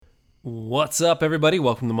What's up, everybody?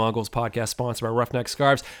 Welcome to the Mongols Podcast, sponsored by Roughneck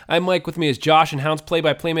Scarves. I'm Mike. With me is Josh and Hounds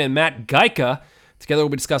play-by-play man Matt Geica. Together, we'll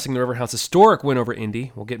be discussing the Riverhounds' historic win over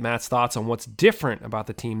Indy. We'll get Matt's thoughts on what's different about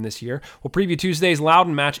the team this year. We'll preview Tuesday's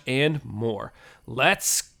Loudoun match and more.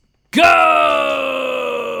 Let's go!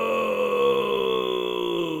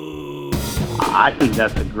 I think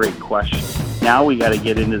that's a great question. Now we got to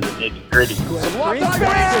get into the nitty-gritty. Joe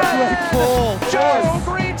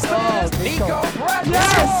Greenspan, Nico Brett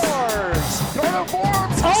scores! Jordan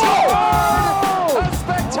Forbes scored! A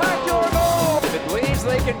spectacular goal! If it believes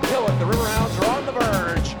they can kill it, the Riverhounds are on the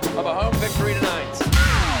verge of a home victory tonight.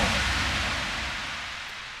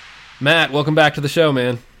 Matt, welcome back to the show,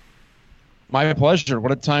 man. My pleasure.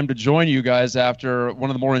 What a time to join you guys after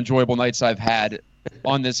one of the more enjoyable nights I've had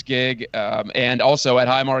on this gig and also at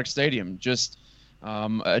Highmark Stadium. Just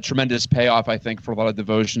a tremendous payoff, I think, for a lot of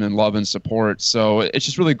devotion and love and support. So it's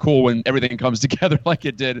just really cool when everything comes together like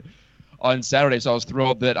it did on Saturday. So I was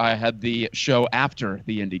thrilled that I had the show after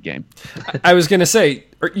the Indy game. I was going to say,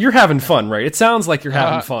 you're having fun, right? It sounds like you're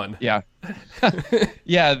having fun. Yeah.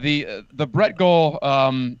 Yeah, the Brett goal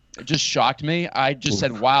just shocked me. I just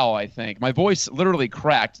said, wow, I think. My voice literally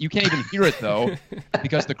cracked. You can't even hear it, though,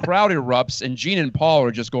 because the crowd erupts, and Gene and Paul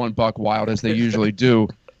are just going buck wild, as they usually do.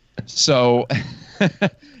 So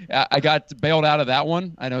I got bailed out of that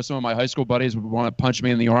one. I know some of my high school buddies would want to punch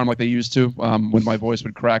me in the arm like they used to when my voice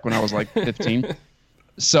would crack when I was like 15.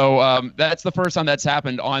 So that's the first time that's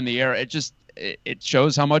happened on the air. It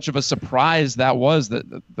shows how much of a surprise that was that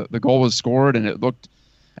the goal was scored and it looked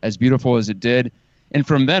as beautiful as it did. And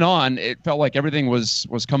from then on, it felt like everything was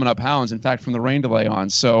coming up hounds. In fact, from the rain delay on.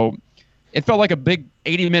 So it felt like a big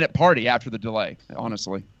 80-minute party after the delay,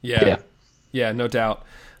 honestly. Yeah, no doubt.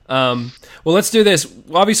 Well, let's do this.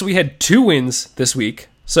 Obviously, we had 2 wins this week.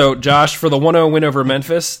 So, Josh, for the 1-0 win over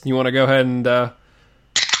Memphis, you want to go ahead and...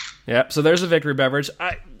 so there's a victory beverage.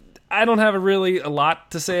 I don't have a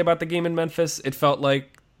lot to say about the game in Memphis. It felt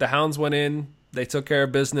like the Hounds went in, they took care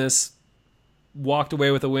of business, walked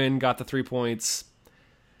away with a win, got the 3 points.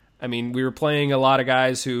 I mean, we were playing a lot of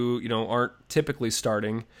guys who, aren't typically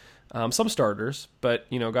starting. Some starters, but,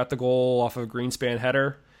 got the goal off of a Greenspan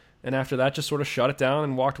header. And after that, just sort of shut it down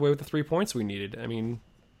and walked away with the 3 points we needed. I mean...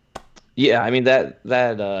 Yeah, I mean, that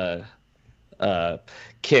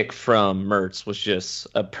kick from Mertz was just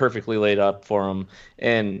perfectly laid up for him.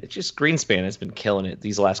 And it's just Greenspan has been killing it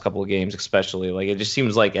these last couple of games, especially. Like, it just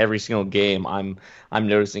seems like every single game I'm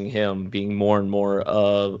noticing him being more and more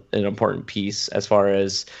of an important piece as far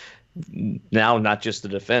as now not just the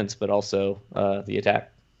defense, but also the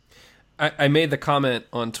attack. I made the comment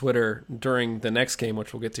on Twitter during the next game,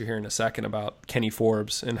 which we'll get to here in a second, about Kenny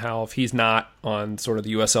Forbes and how if he's not on sort of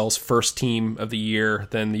the USL's first team of the year,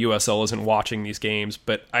 then the USL isn't watching these games.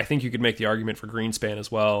 But I think you could make the argument for Greenspan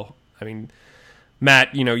as well. I mean,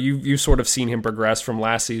 Matt, you've sort of seen him progress from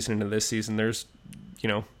last season into this season. There's,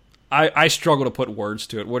 I struggle to put words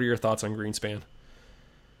to it. What are your thoughts on Greenspan?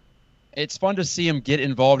 It's fun to see him get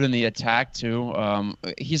involved in the attack, too.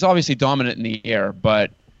 He's obviously dominant in the air,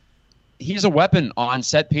 but he's a weapon on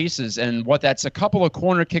set pieces, and that's a couple of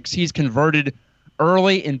corner kicks he's converted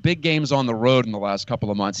early in big games on the road in the last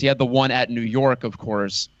couple of months. He had the one at New York, of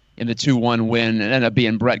course, in the 2-1 win, and ended up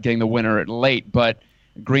being Brett getting the winner late, but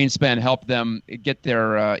Greenspan helped them get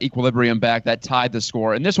their equilibrium back. That tied the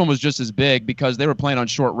score, and this one was just as big because they were playing on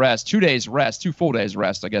short rest, 2 days rest, 2 full days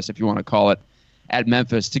rest, I guess if you want to call it, at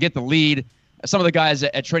Memphis to get the lead. Some of the guys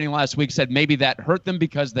at training last week said maybe that hurt them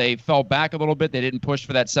because they fell back a little bit. They didn't push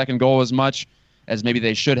for that second goal as much as maybe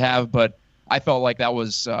they should have, but I felt like that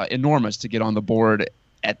was enormous to get on the board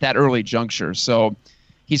at that early juncture. So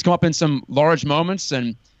he's come up in some large moments,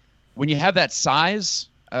 and when you have that size,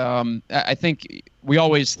 I think we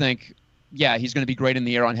always think, yeah, he's going to be great in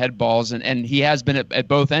the air on head balls, and he has been at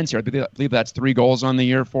both ends here. I believe that's 3 goals on the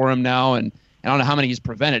year for him now, and I don't know how many he's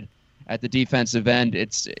prevented at the defensive end.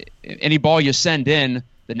 It's any ball you send in.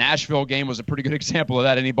 The Nashville game was a pretty good example of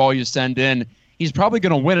that. Any ball you send in, he's probably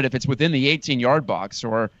going to win it if it's within the 18-yard box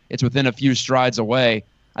or it's within a few strides away.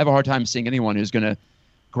 I have a hard time seeing anyone who's going to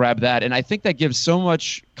grab that. And I think that gives so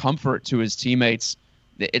much comfort to his teammates.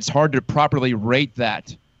 It's hard to properly rate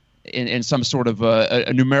that in some sort of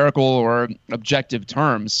a numerical or objective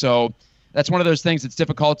terms. So that's one of those things that's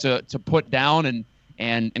difficult to put down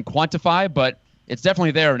and quantify, but it's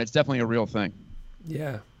definitely there, and it's definitely a real thing.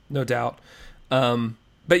 Yeah, no doubt.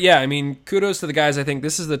 But yeah, I mean, kudos to the guys. I think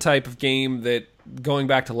this is the type of game that, going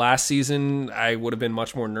back to last season, I would have been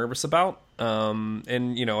much more nervous about. And,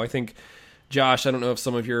 I think, Josh, I don't know if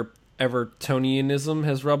some of your Evertonianism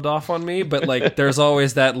has rubbed off on me, but like there's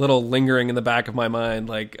always that little lingering in the back of my mind.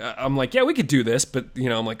 Like I'm like, yeah, we could do this, but you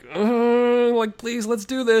know, I'm like, please, let's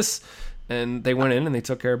do this. And they went in and they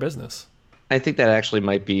took care of business. I think that actually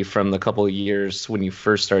might be from the couple of years when you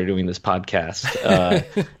first started doing this podcast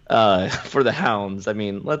for the Hounds. I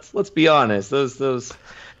mean, let's be honest. Those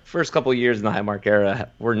first couple of years in the Highmark era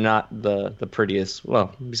were not the prettiest.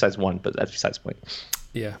 Well, besides one, but that's besides the point.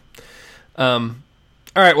 Yeah. All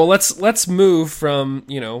right. Well, let's move from,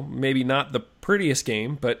 you know, maybe not the prettiest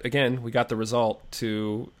game, but again, we got the result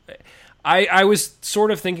to. I was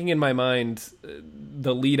sort of thinking in my mind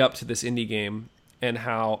the lead up to this Indy game and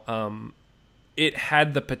how it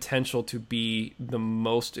had the potential to be the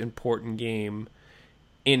most important game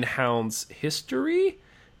in Hounds history.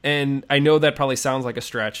 And I know that probably sounds like a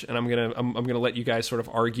stretch, and I'm gonna let you guys sort of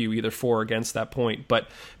argue either for or against that point. But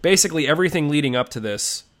basically, everything leading up to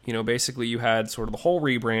this, you know, basically you had sort of the whole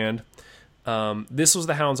rebrand. This was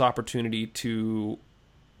the Hounds' opportunity to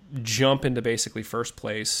jump into basically first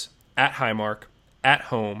place at Highmark, at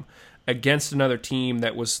home, against another team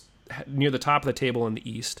that was near the top of the table in the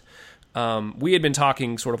East. We had been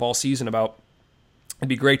talking sort of all season about it'd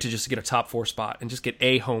be great to just get a top 4 spot and just get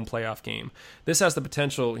a home playoff game. This has the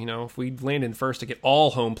potential, you know, if we land in first, to get all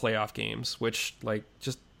home playoff games, which, like,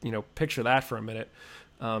 just, you know, picture that for a minute.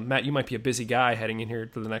 Matt, you might be a busy guy heading in here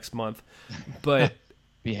for the next month, but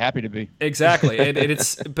be happy to be. Exactly.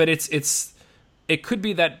 It could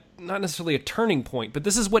be that, not necessarily a turning point, but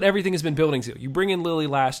this is what everything has been building to. You bring in Lily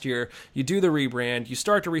last year, you do the rebrand, you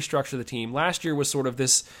start to restructure the team. Last year was sort of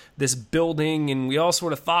this building, and we all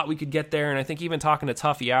sort of thought we could get there. And I think even talking to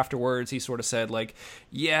Tuffy afterwards, he sort of said, like,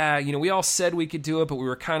 yeah, you know, we all said we could do it, but we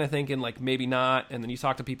were kind of thinking, like, maybe not. And then you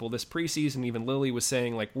talk to people this preseason, even Lily was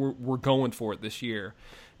saying, like, we're going for it this year.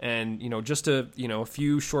 And, you know, just a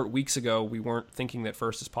few short weeks ago, we weren't thinking that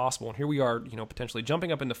first is possible. And here we are, you know, potentially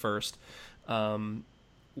jumping up into first,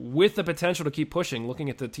 with the potential to keep pushing, looking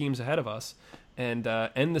at the teams ahead of us, and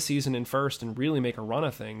end the season in first and really make a run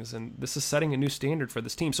of things. And this is setting a new standard for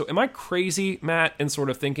this team. So am I crazy, Matt, in sort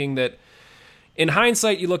of thinking that in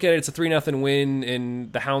hindsight, you look at it, it's a 3-0 win,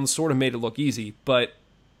 and the Hounds sort of made it look easy. But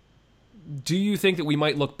do you think that we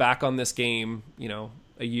might look back on this game, you know,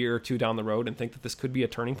 a year or two down the road and think that this could be a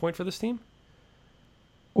turning point for this team?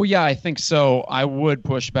 Well, yeah, I think so. I would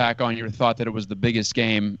push back on your thought that it was the biggest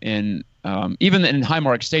game in even in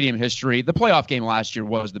Highmark Stadium history. The playoff game last year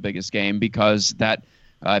was the biggest game because that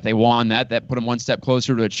if they won that put them one step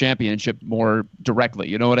closer to a championship more directly.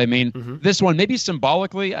 You know what I mean? Mm-hmm. This one, maybe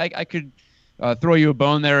symbolically, I could throw you a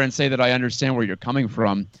bone there and say that I understand where you're coming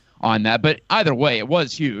from on that. But either way, it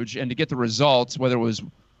was huge. And to get the results, whether it was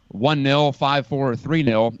 1-0, 5-4, or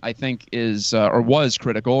 3-0, I think is or was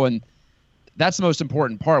critical. And that's the most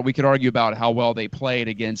important part. We could argue about how well they played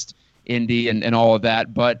against Indy and all of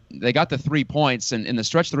that, but they got the 3 points. And in the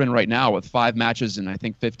stretch they're in right now with 5 matches in, I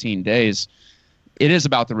think, 15 days, it is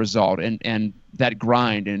about the result and that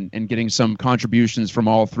grind and getting some contributions from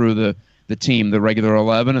all through the team, the regular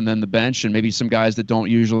 11 and then the bench, and maybe some guys that don't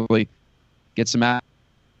usually get some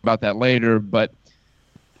about that later. But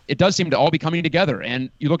it does seem to all be coming together. And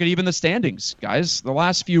you look at even the standings, guys, the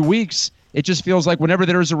last few weeks, it just feels like whenever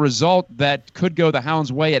there's a result that could go the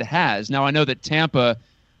Hounds' way, it has. Now, I know that Tampa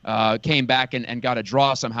came back and got a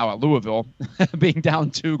draw somehow at Louisville, being down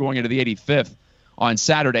 2 going into the 85th on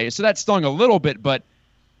Saturday. So that stung a little bit. But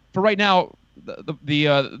for right now,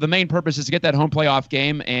 the main purpose is to get that home playoff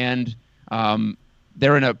game. And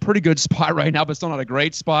they're in a pretty good spot right now, but still not a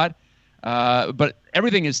great spot. But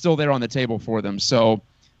everything is still there on the table for them. So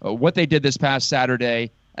what they did this past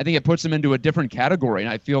Saturday, I think it puts them into a different category, and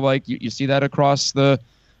I feel like you see that across the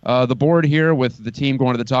board here with the team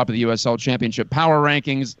going to the top of the USL Championship power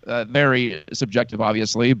rankings. Very subjective,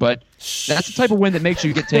 obviously, but that's the type of win that makes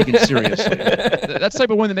you get taken seriously. That's the type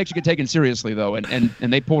of win that makes you get taken seriously, though, and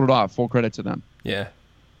they pulled it off. Full credit to them. Yeah.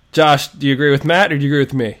 Josh, do you agree with Matt, or do you agree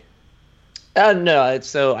with me? No,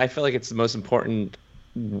 so I feel like it's the most important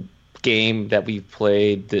game that we've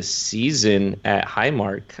played this season at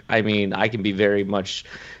Highmark. I mean, I can be very much,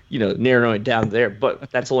 narrowing it down there, but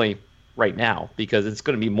that's only right now because it's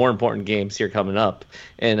going to be more important games here coming up.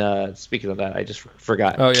 And speaking of that, I just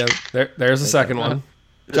forgot. Oh yeah, there's a second one.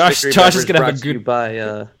 Josh is going to have a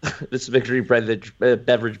good. This victory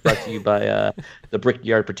beverage brought to you by the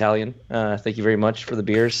Brickyard Battalion. Thank you very much for the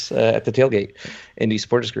beers at the tailgate, Indy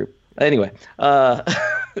Supporters Group. Anyway,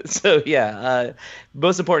 so yeah,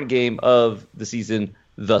 most important game of the season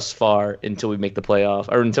thus far until we make the playoff,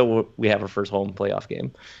 or until we have our first home playoff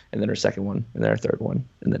game, and then our second one, and then our third one,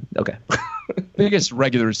 and then okay. Biggest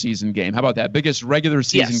regular season game. How about that? Biggest regular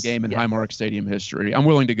season game in Highmark Stadium history. I'm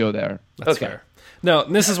willing to go there. That's fair. No,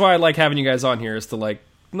 this is why I like having you guys on here, is to like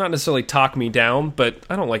not necessarily talk me down, but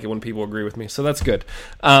I don't like it when people agree with me, so that's good.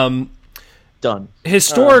 Done.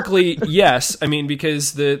 Historically, yes. I mean,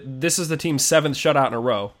 because this is the team's 7th shutout in a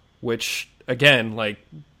row, which again, like,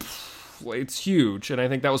 it's huge, and I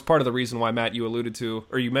think that was part of the reason why, Matt, you alluded to,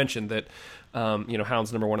 or you mentioned that,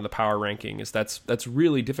 Hounds number 1 in the power ranking, is that's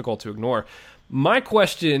really difficult to ignore. My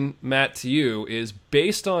question, Matt, to you is,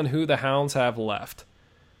 based on who the Hounds have left,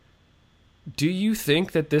 do you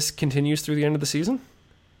think that this continues through the end of the season?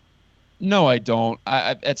 No, I don't.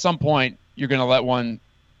 At some point, you're going to let one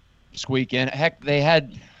squeak in. Heck, they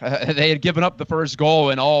had given up the first goal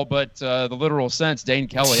in all but the literal sense. Dane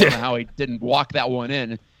Kelly, I don't know how he didn't walk that one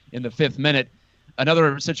in the 5th minute.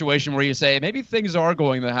 Another situation where you say maybe things are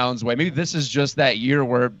going the Hounds' way. Maybe this is just that year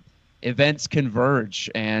where events converge.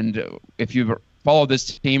 And if you've followed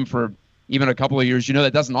this team for even a couple of years, you know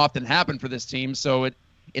that doesn't often happen for this team. So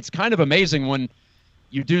it's kind of amazing when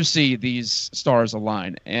you do see these stars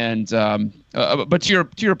align. And but to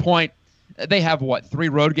your point, they have 3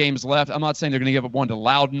 road games left. I'm not saying they're going to give up one to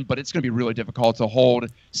Loudoun, but it's going to be really difficult to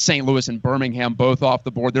hold St. Louis and Birmingham both off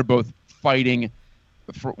the board. They're both fighting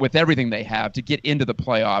with everything they have to get into the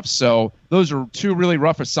playoffs. So those are 2 really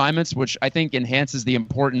rough assignments, which I think enhances the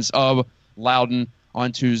importance of Loudoun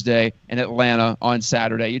on Tuesday and Atlanta on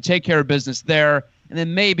Saturday. You take care of business there, and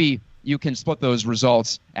then maybe you can split those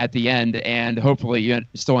results at the end, and hopefully you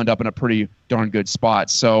still end up in a pretty darn good spot.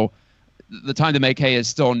 So the time to make hay is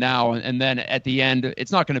still now, and then at the end,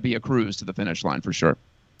 it's not going to be a cruise to the finish line for sure.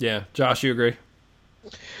 Yeah. Josh, you agree?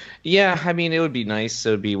 Yeah, I mean, it would be nice.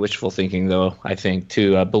 It would be wishful thinking, though, I think,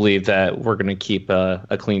 to believe that we're going to keep a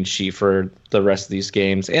clean sheet for the rest of these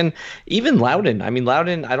games. And even Loudoun. I mean,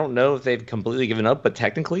 Loudoun, I don't know if they've completely given up, but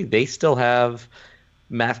technically they still have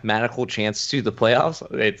mathematical chance to the playoffs.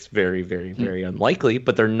 It's very, very, very unlikely,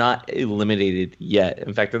 but they're not eliminated yet.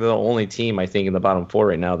 In fact, they're the only team, I think, in the bottom 4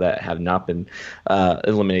 right now that have not been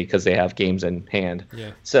eliminated because they have games in hand.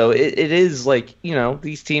 Yeah. So it is like,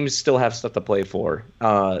 these teams still have stuff to play for.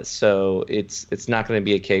 So it's not going to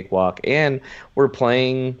be a cakewalk. And we're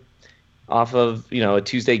playing off of, a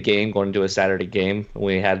Tuesday game going into a Saturday game.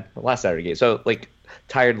 We had the last Saturday game. So, like,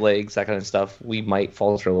 tired legs, that kind of stuff, we might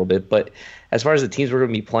falter a little bit. But as far as the teams we're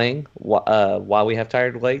going to be playing while we have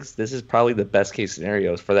tired legs, this is probably the best case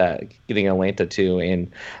scenarios for that, getting Atlanta too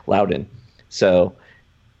and Loudoun. So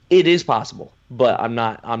it is possible, but I'm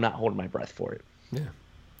not holding my breath for it. Yeah,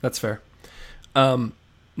 that's fair.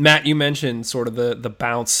 Matt, you mentioned sort of the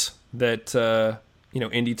bounce that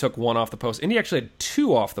Indy took 1 off the post. Indy actually had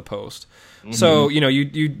 2 off the post. Mm-hmm. So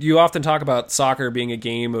you often talk about soccer being a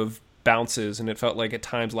game of bounces, and it felt like at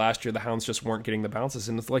times last year the Hounds just weren't getting the bounces,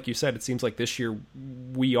 and it's like you said, it seems like this year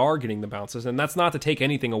we are getting the bounces, and that's not to take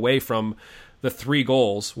anything away from the 3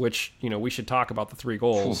 goals, which we should talk about the 3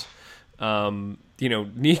 goals.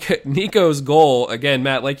 Nico's goal again,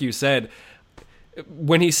 Matt, like you said,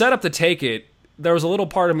 when he set up to take it, there was a little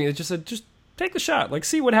part of me that just said, just take the shot, like,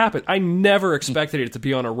 see what happens. I never expected it to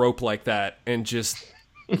be on a rope like that, and just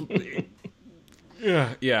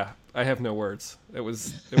yeah, I have no words. It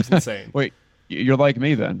was insane. Wait, you're like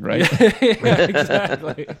me then, right? Yeah,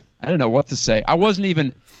 exactly. I don't know what to say. I wasn't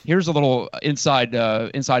even. Here's a little inside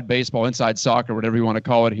baseball, inside soccer, whatever you want to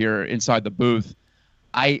call it here, inside the booth.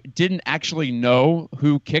 I didn't actually know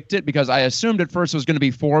who kicked it because I assumed at first it was going to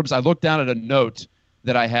be Forbes. I looked down at a note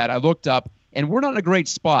that I had. I looked up, and we're not in a great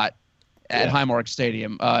spot at Highmark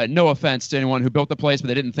Stadium. No offense to anyone who built the place, but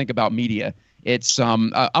they didn't think about media. It's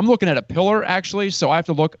I'm looking at a pillar, actually, so I have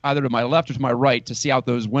to look either to my left or to my right to see out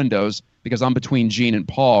those windows because I'm between Gene and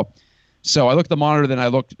Paul. So I looked at the monitor, then I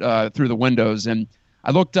looked through the windows, and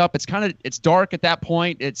I looked up. It's dark at that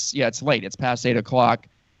point. It's late. It's past 8 o'clock.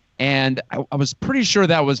 And I was pretty sure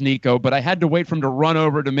that was Nico, but I had to wait for him to run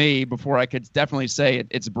over to me before I could definitely say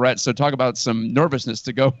it's Brett. So talk about some nervousness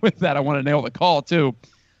to go with that. I want to nail the call, too.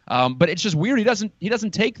 But it's just weird. He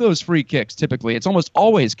doesn't take those free kicks typically. It's almost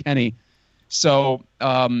always Kenny. So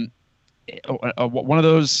one of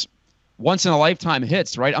those once-in-a-lifetime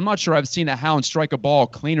hits, right? I'm not sure I've seen a Hound strike a ball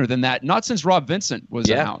cleaner than that. Not since Rob Vincent was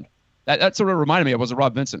a Hound. That sort of reminded me. It was a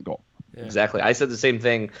Rob Vincent goal. Yeah. Exactly. I said the same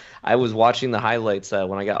thing. I was watching the highlights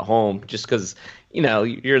when I got home just because,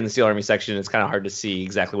 you're in the Steel Army section. It's kind of hard to see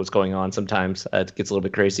exactly what's going on sometimes. It gets a little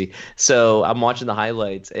bit crazy. So I'm watching the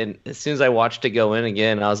highlights, and as soon as I watched it go in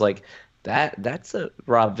again, I was like, that's a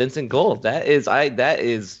Rob Vincent goal. That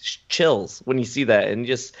is chills when you see that, and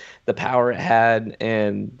just the power it had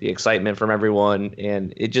and the excitement from everyone.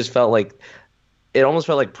 And it just almost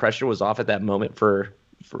felt like pressure was off at that moment for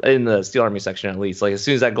in the Steel Army section at least. Like as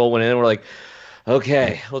soon as that goal went in, we're like,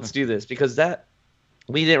 okay, let's do this, because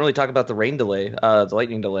we didn't really talk about the rain delay, the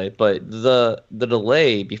lightning delay, but the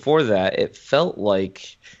delay before that, it felt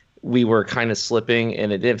like we were kind of slipping,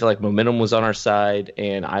 and it didn't feel like momentum was on our side,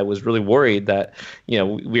 and I was really worried that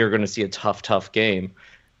we were going to see a tough game.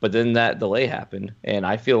 But then that delay happened, and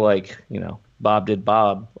I feel like Bob did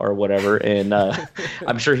Bob or whatever, and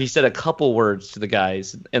I'm sure he said a couple words to the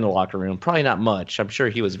guys in the locker room. Probably not much. I'm sure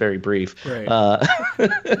he was very brief. Right.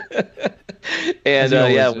 And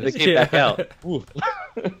when they came back out.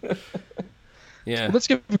 Yeah. Well, let's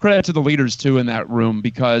give credit to the leaders too in that room,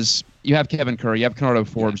 because you have Kevin Curry, you have Kennardo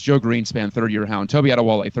Forbes, Joe Greenspan, third-year Hound, Toby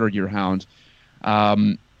Adewale, third-year Hound,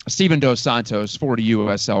 Steven Dos Santos, 40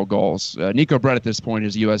 USL goals. Nico Brett at this point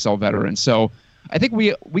is a USL veteran. So I think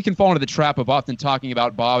we can fall into the trap of often talking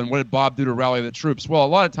about Bob and what did Bob do to rally the troops. Well, a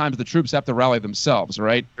lot of times the troops have to rally themselves,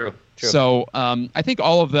 right? True. So I think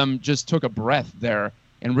all of them just took a breath there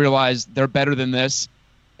and realized they're better than this.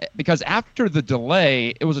 Because after the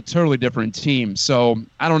delay, it was a totally different team. So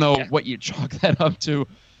I don't know what you chalk that up to.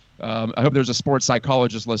 I hope there's a sports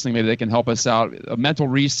psychologist listening. Maybe they can help us out. A mental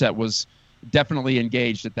reset was definitely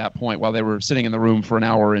engaged at that point while they were sitting in the room for an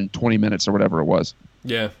hour and 20 minutes or whatever it was.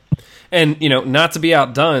 Yeah. And, not to be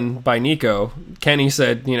outdone by Nico, Kenny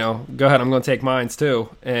said, go ahead, I'm going to take mines too.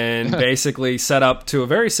 And basically set up to a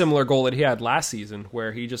very similar goal that he had last season,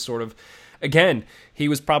 where he just sort of, again, he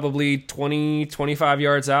was probably 20, 25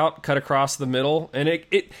 yards out, cut across the middle. And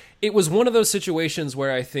it was one of those situations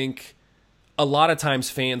where I think a lot of times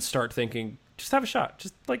fans start thinking, just have a shot,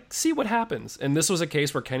 just see what happens. And this was a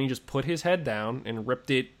case where Kenny just put his head down and ripped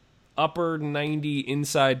it upper 90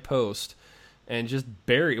 inside post and just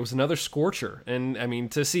buried. It was another scorcher. And I mean,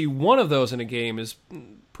 to see one of those in a game is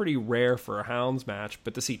pretty rare for a Hounds match,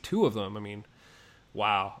 but to see two of them, I mean,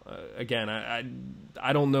 wow. Again,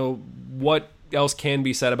 I don't know what else can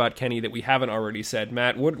be said about Kenny that we haven't already said.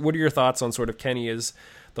 Matt, what are your thoughts on sort of Kenny as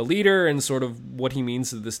the leader and sort of what he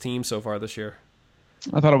means to this team so far this year?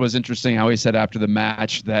 I thought it was interesting how he said after the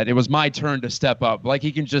match that it was my turn to step up. Like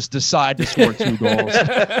he can just decide to score 2 goals.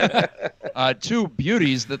 2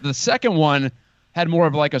 beauties. The second one had more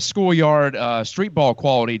of like a schoolyard street ball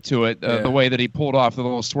quality to it, the way that he pulled off the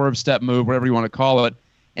little swerve step move, whatever you want to call it,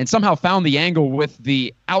 and somehow found the angle with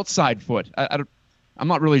the outside foot. I'm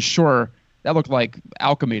not really sure. That looked like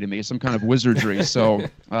alchemy to me, some kind of wizardry. So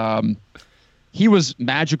he was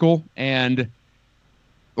magical. And,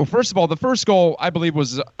 well, first of all, the first goal, I believe,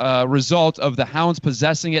 was a result of the Hounds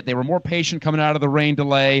possessing it. They were more patient coming out of the rain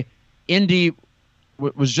delay. Indy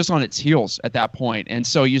was just on its heels at that point. And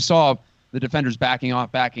so you saw the defenders backing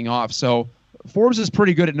off. So Forbes is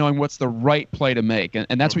pretty good at knowing what's the right play to make.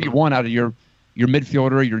 And that's what you want out of your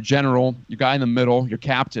midfielder, your general, your guy in the middle, your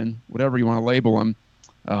captain, whatever you want to label him.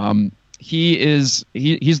 He's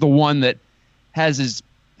the one that has his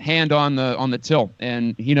hand on the till,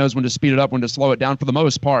 and he knows when to speed it up, when to slow it down for the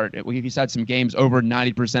most part. He's had some games over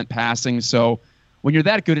 90% passing. So when you're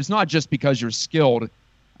that good, it's not just because you're skilled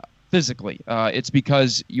physically. It's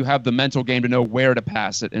because you have the mental game to know where to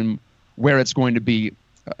pass it and where it's going to be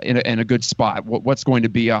in a good spot, what's going to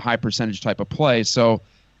be a high percentage type of play. So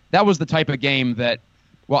that was the type of game that,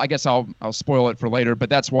 well, I guess I'll spoil it for later, but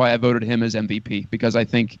that's why I voted him as MVP, because I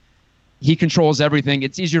think he controls everything.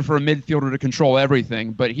 It's easier for a midfielder to control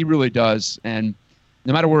everything, but he really does. And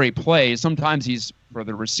no matter where he plays, sometimes he's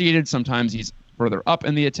further receded, sometimes he's further up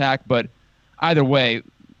in the attack, but either way,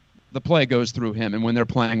 the play goes through him. And when they're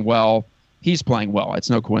playing well, he's playing well. It's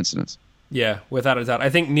no coincidence. Yeah, without a doubt. I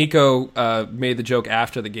think Nico made the joke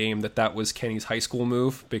after the game that was Kenny's high school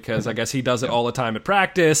move, because I guess he does it all the time at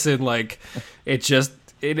practice, and I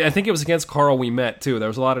think it was against Carl Ouimet too. There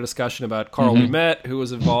was a lot of discussion about Carl Ouimet, who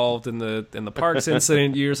was involved in the Parks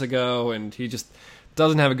incident years ago, and he just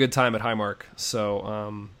doesn't have a good time at Highmark.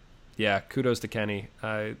 So, kudos to Kenny.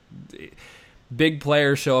 Big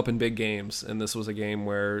players show up in big games, and this was a game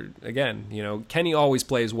where, again, Kenny always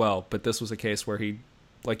plays well, but this was a case where he,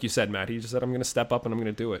 like you said, Matt, he just said, I'm going to step up and I'm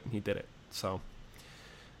going to do it, and he did it. So,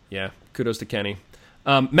 yeah, kudos to Kenny.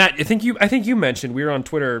 Matt, I think you mentioned, we were on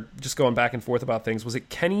Twitter just going back and forth about things. Was it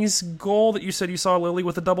Kenny's goal that you said you saw Lily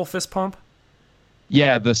with a double fist pump?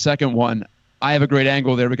 Yeah, the second one. I have a great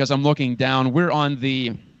angle there because I'm looking down. We're on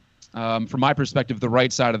the, from my perspective, the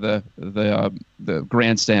right side of the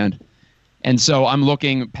grandstand. And so I'm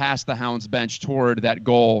looking past the Hounds bench toward that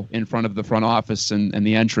goal in front of the front office and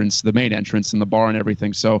the entrance, the main entrance and the bar and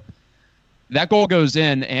everything. So that goal goes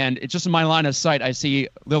in, and it's just in my line of sight. I see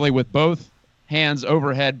Lily with both hands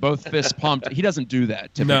overhead, both fists pumped. He doesn't do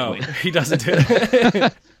that typically. No, he doesn't do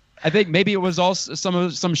it. I think maybe it was also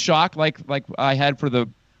some shock like I had for the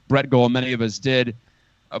Brett goal, and many of us did.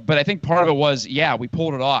 But I think part of it was, we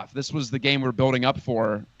pulled it off. This was the game we were building up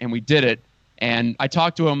for, and we did it. And I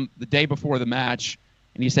talked to him the day before the match,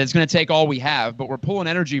 and he said it's going to take all we have, but we're pulling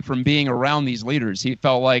energy from being around these leaders. He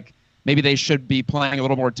felt like maybe they should be playing a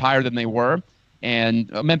little more tired than they were.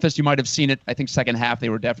 And Memphis, you might have seen it. I think second half they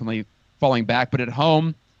were definitely falling back. But at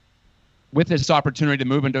home, with this opportunity to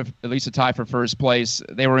move into at least a tie for first place,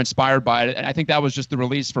 they were inspired by it. And I think that was just the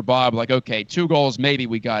release for Bob. Like, okay, 2 goals, maybe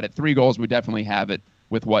we got it. 3 goals, we definitely have it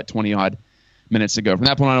with, 20-odd minutes ago. From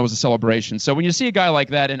that point on, it was a celebration. So when you see a guy like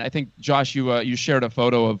that, and I think, Josh, you shared a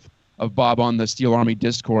photo of Bob on the Steel Army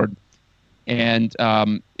Discord, and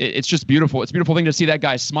it's just beautiful. It's a beautiful thing to see that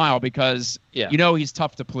guy smile because, he's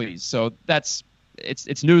tough to please. So it's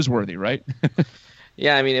newsworthy, right?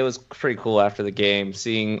 Yeah, I mean, it was pretty cool after the game,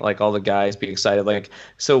 seeing like all the guys be excited. Like,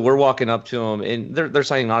 so we're walking up to them, and they're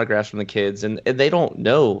signing autographs from the kids, and they don't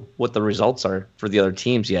know what the results are for the other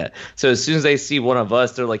teams yet. So as soon as they see one of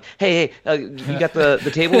us, they're like, "Hey, you got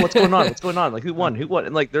the table? What's going on? What's going on? Like, who won? Who won?"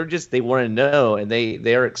 And like, they want to know, and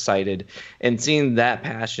they're excited, and seeing that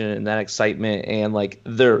passion and that excitement, and like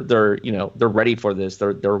they're ready for this.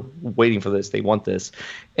 They're waiting for this. They want this.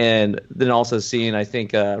 And then also seeing, I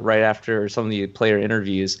think, right after some of the player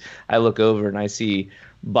interviews, I look over and I see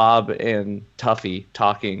Bob and Tuffy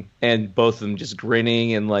talking, and both of them just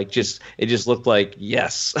grinning, and like it just looked like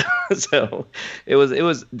yes. So it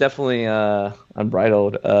was definitely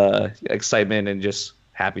unbridled excitement and just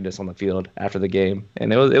happiness on the field after the game,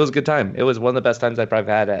 and it was a good time. It was one of the best times I've probably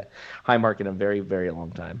had at Highmark in a very, very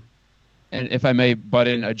long time. And if I may butt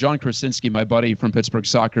in, John Krasinski, my buddy from Pittsburgh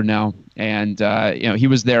Soccer now, and he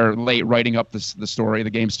was there late writing up the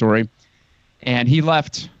game story, and he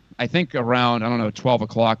left, I think, around 12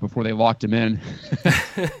 o'clock before they locked him in.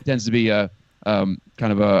 Tends to be a kind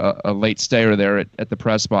of a late stayer there at the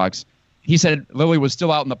press box. He said Lily was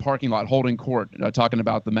still out in the parking lot holding court, talking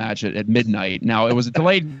about the match at midnight. Now it was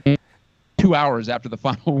delayed 2 hours after the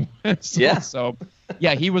final whistle. Yeah. So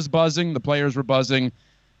he was buzzing. The players were buzzing.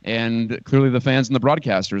 And clearly the fans and the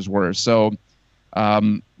broadcasters were. So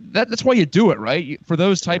that's why you do it, right? For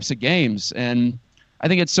those types of games. And I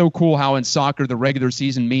think it's so cool how in soccer the regular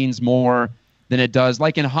season means more than it does.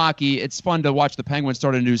 Like in hockey, it's fun to watch the Penguins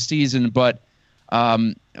start a new season, but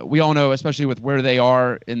we all know, especially with where they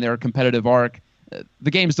are in their competitive arc, the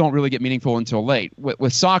games don't really get meaningful until late.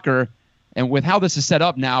 With soccer, and with how this is set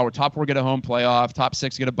up now, where top 4 get a home playoff, top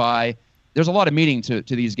 6 get a bye, there's a lot of meaning to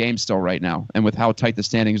these games still right now, and with how tight the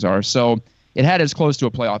standings are. So it had as close to a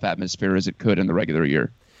playoff atmosphere as it could in the regular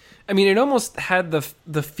year. I mean, it almost had the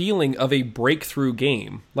feeling of a breakthrough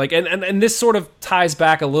game. Like, and this sort of ties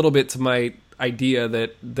back a little bit to my idea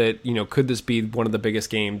that could this be one of the biggest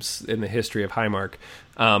games in the history of Highmark?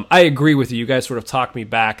 I agree with you. You guys sort of talked me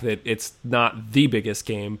back that it's not the biggest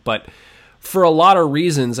game, but for a lot of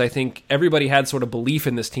reasons, I think everybody had sort of belief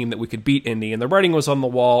in this team that we could beat Indy, and the writing was on the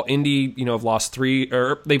wall. Indy, have lost 3,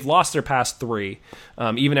 or they've lost their past 3,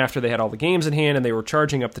 even after they had all the games in hand and they were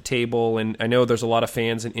charging up the table. And I know there's a lot of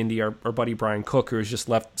fans in Indy. Our buddy Brian Cook, who is just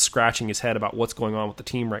left scratching his head about what's going on with the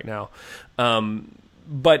team right now.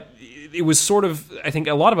 But it was sort of, I think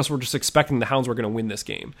a lot of us were just expecting the Hounds were going to win this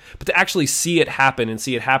game. But to actually see it happen, and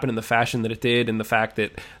see it happen in the fashion that it did, and the fact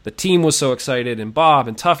that the team was so excited, and Bob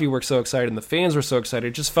and Tuffy were so excited, and the fans were so excited,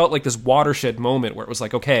 it just felt like this watershed moment where it was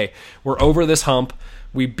like, okay, we're over this hump.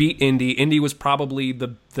 We beat Indy. Indy was probably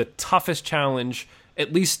the toughest challenge,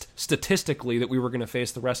 at least statistically, that we were going to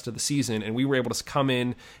face the rest of the season, and we were able to come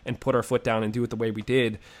in and put our foot down and do it the way we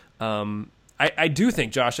did. I do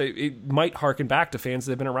think, Josh, it might harken back to fans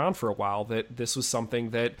that have been around for a while, that this was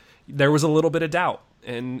something that there was a little bit of doubt,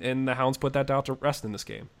 and the Hounds put that doubt to rest in this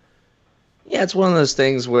game. Yeah, it's one of those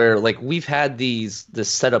things where, like, we've had this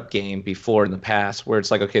setup game before in the past where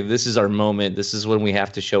it's like, okay, this is our moment, this is when we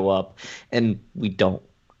have to show up, and we don't.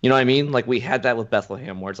 You know what I mean? Like, we had that with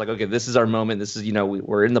Bethlehem where it's like, okay, this is our moment. This is,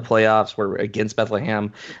 we're in the playoffs. We're against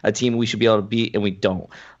Bethlehem, a team we should be able to beat, and we don't.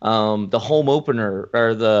 The home opener,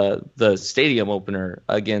 or the stadium opener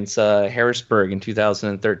against Harrisburg in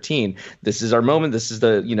 2013, this is our moment. This is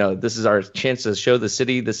this is our chance to show the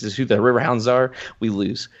city. This is who the Riverhounds are. We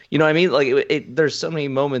lose. You know what I mean? Like, there's so many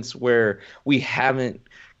moments where we haven't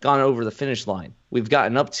gone over the finish line. We've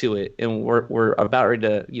gotten up to it, and we're about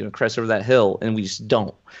ready to crest over that hill, and we just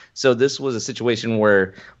don't. So this was a situation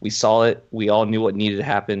where we saw it, we all knew what needed to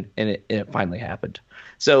happen, and it finally happened.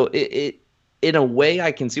 So in a way,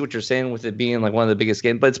 I can see what you're saying with it being like one of the biggest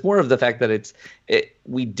games, but it's more of the fact that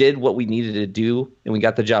we did what we needed to do and we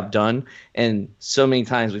got the job done. And so many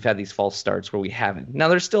times we've had these false starts where we haven't. Now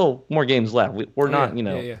there's still more games left. We're not,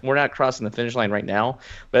 we're not crossing the finish line right now.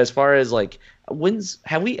 But as far as like wins,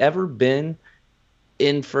 have we ever been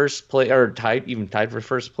in first place or tied for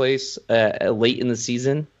first place late in the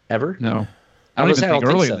season ever? No, I don't even think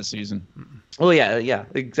early in the season. Oh, yeah,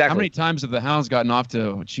 exactly. How many times have the Hounds gotten off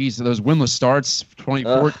to, those winless starts?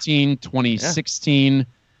 2014, 2016,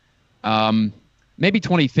 maybe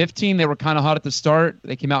 2015. They were kind of hot at the start.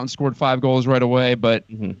 They came out and scored 5 goals right away. But,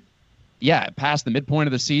 past the midpoint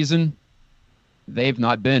of the season, they've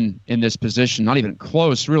not been in this position, not even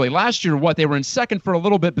close, really. Last year, they were in second for a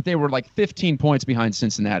little bit, but they were like 15 points behind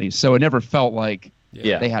Cincinnati. So it never felt like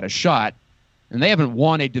they had a shot. And they haven't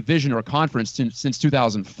won a division or a conference since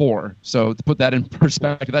 2004. So to put that in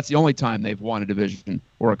perspective, that's the only time they've won a division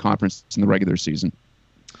or a conference in the regular season.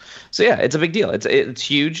 So, yeah, it's a big deal. It's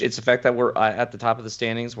huge. It's the fact that we're at the top of the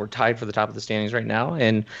standings. We're tied for the top of the standings right now.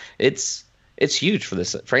 And it's huge for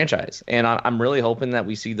this franchise. And I'm really hoping that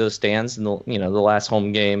we see those stands. And the last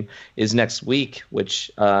home game is next week, which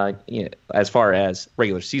as far as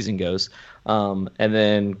regular season goes. And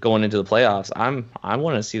then going into the playoffs, I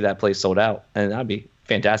want to see that place sold out, and that'd be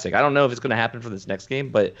fantastic. I don't know if it's going to happen for this next game,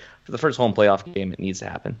 but for the first home playoff game, it needs to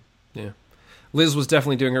happen. Yeah, Liz was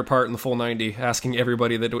definitely doing her part in the full 90, asking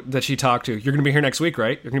everybody that she talked to, "You're going to be here next week,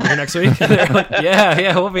 right? You're going to be here next week?" They're like,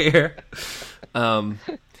 "Yeah, we'll be here."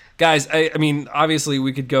 Guys, I mean, obviously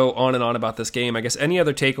we could go on and on about this game. I guess any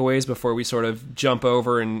other takeaways before we sort of jump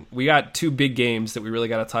over? And we got 2 big games that we really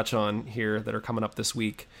got to touch on here that are coming up this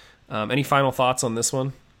week. Any final thoughts on this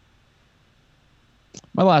one?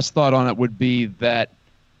 My last thought on it would be that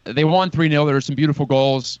they won 3-0. There were some beautiful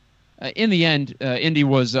goals. In the end, Indy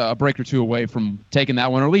was a break or 2 away from taking that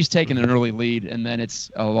one, or at least taking an early lead, and then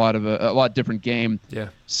it's a lot different game. Yeah.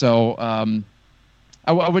 So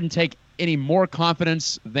I wouldn't take any more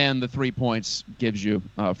confidence than the 3 points gives you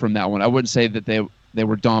from that one. I wouldn't say that they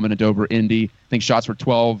were dominant over Indy. I think shots were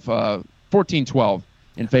 14-12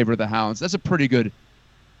 in favor of the Hounds. That's a pretty good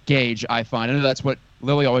gauge, I find. I know that's what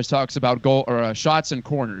Lily always talks about, goal or shots and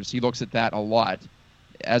corners. He looks at that a lot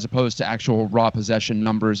as opposed to actual raw possession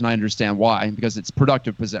numbers, and I understand why, because it's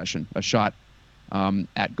productive possession, a shot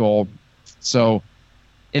at goal. So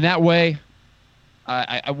in that way,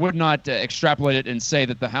 I would not extrapolate it and say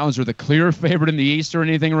that the Hounds are the clear favorite in the East or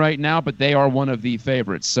anything right now, but they are one of the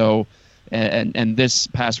favorites. So, and this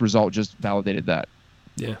past result just validated that.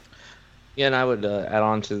 Yeah. Yeah, and I would add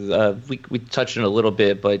on to we touched on it a little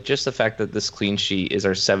bit, but just the fact that this clean sheet is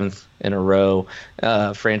our 7th in a row.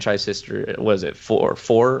 Franchise history, was it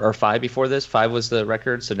 4 or 5 before this? 5 was the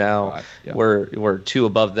record, so now 5, yeah. we're 2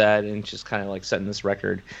 above that, and just kind of like setting this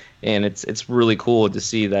record. And it's really cool to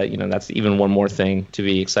see that that's even one more thing to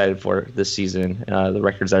be excited for this season. The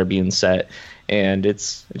records that are being set. And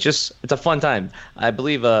it's a fun time. I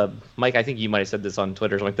believe, Mike, I think you might have said this on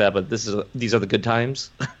Twitter or something like that, but these are the good times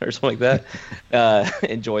or something like that.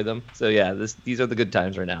 Enjoy them. So yeah, these are the good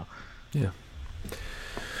times right now. Yeah.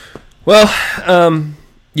 Well,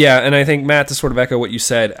 yeah, and I think, Matt, to sort of echo what you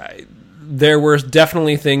said, there were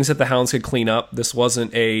definitely things that the Hounds could clean up. This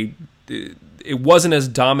wasn't it wasn't as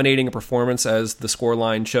dominating a performance as the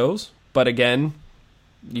scoreline shows, but again,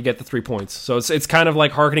 you get the 3 points. So it's kind of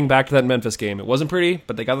like harkening back to that Memphis game. It wasn't pretty,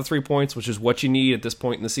 but they got the 3 points, which is what you need at this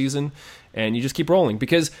point in the season, and you just keep rolling.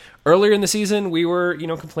 Because earlier in the season, we were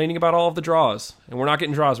complaining about all of the draws, and we're not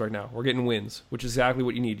getting draws right now. We're getting wins, which is exactly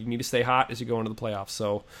what you need. You need to stay hot as you go into the playoffs.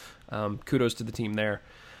 So kudos to the team there.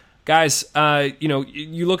 Guys,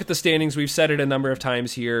 you look at the standings. We've said it a number of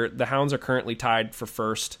times here. The Hounds are currently tied for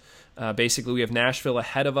first. Basically, we have Nashville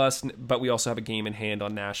ahead of us, but we also have a game in hand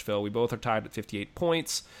on Nashville. We both are tied at 58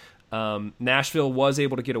 points. Nashville was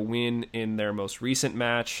able to get a win in their most recent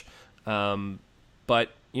match, but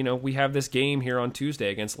we have this game here on Tuesday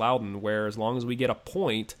against Loudoun, where as long as we get a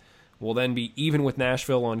point, we'll then be even with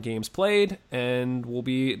Nashville on games played, and we'll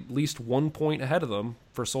be at least 1 point ahead of them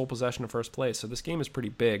for sole possession of first place. So this game is pretty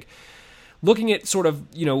big. Looking at sort of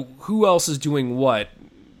who else is doing what,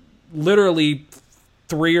 literally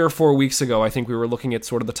 3 or 4 weeks ago, I think we were looking at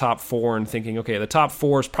sort of the top 4 and thinking, okay, the top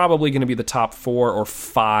 4 is probably going to be the top 4 or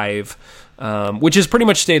 5, which has pretty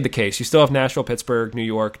much stayed the case. You still have Nashville, Pittsburgh, New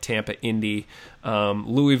York, Tampa, Indy.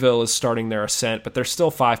 Louisville is starting their ascent, but they're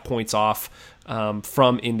still 5 points off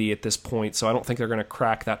from Indy at this point, so I don't think they're going to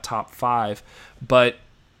crack that top 5. But,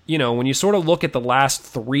 when you sort of look at the last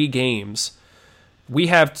 3 games, we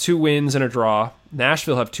have 2 wins and a draw.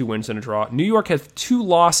 Nashville have 2 wins and a draw. New York has 2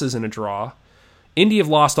 losses and a draw. Indy have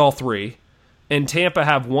lost all 3, and Tampa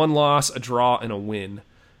have 1 loss, a draw, and a win.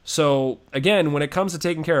 So, again, when it comes to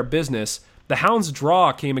taking care of business, the Hounds'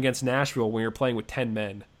 draw came against Nashville when you're playing with 10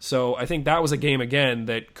 men. So I think that was a game, again,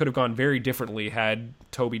 that could have gone very differently had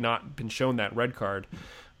Toby not been shown that red card,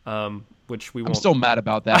 which we won't. I'm still mad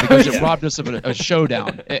about that because it robbed us of a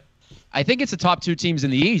showdown. I think it's the top 2 teams in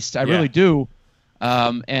the East. I really do.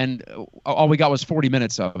 And all we got was 40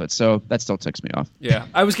 minutes of it, so that still ticks me off. Yeah,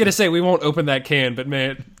 I was gonna say we won't open that can, but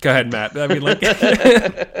man, go ahead, Matt. I mean, like,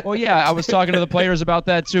 well, yeah, I was talking to the players about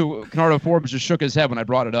that too. Canardo Forbes just shook his head when I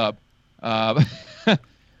brought it up,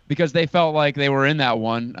 because they felt like they were in that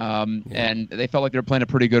one, and they felt like they were playing a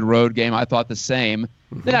pretty good road game. I thought the same.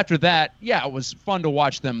 Then after that, yeah, it was fun to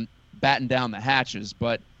watch them batten down the hatches,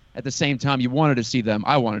 but at the same time, I wanted to see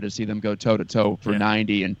them go toe to toe for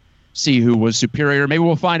 90 and see who was superior. Maybe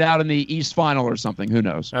we'll find out in the East Final or something. Who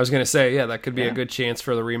knows? I was going to say, yeah, that could be a good chance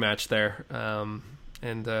for the rematch there,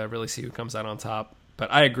 and really see who comes out on top.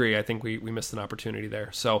 But I agree. I think we missed an opportunity there.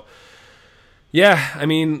 So, yeah, I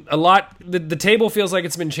mean, a lot. The table feels like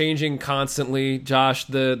it's been changing constantly. Josh,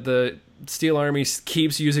 the Steel Army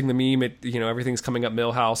keeps using the meme. Everything's coming up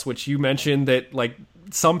Millhouse, which you mentioned that like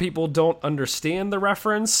some people don't understand the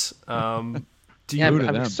reference. I'm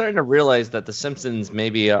starting to realize that The Simpsons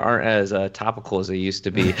maybe aren't as topical as they used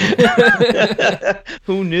to be.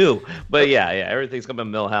 Who knew? But yeah, everything's coming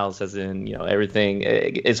Millhouse, as in everything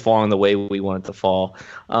is falling the way we want it to fall.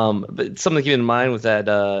 But something to keep in mind with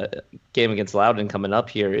that game against Loudoun coming up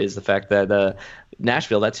here is the fact that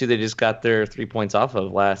Nashville, that's who they just got their 3 points off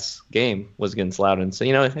of last game, was against Loudoun. So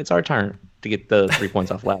it's our turn to get the 3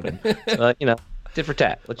 points off Loudoun. Tit for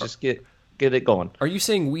tat. Let's just get it going. Are you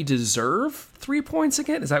saying we deserve 3 points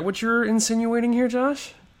again? Is that what you're insinuating here,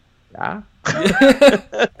 Josh? Yeah.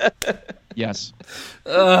 Yes.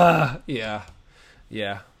 Yeah.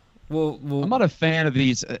 Well, I'm not a fan of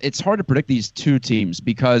these. It's hard to predict these 2 teams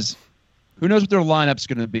because who knows what their lineup's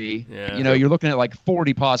going to be. Yeah. You're looking at like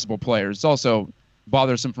 40 possible players. It's also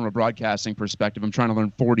bothersome from a broadcasting perspective. I'm trying to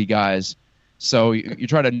learn 40 guys. So you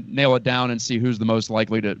try to nail it down and see who's the most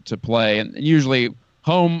likely to play. And usually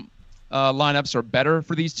home lineups are better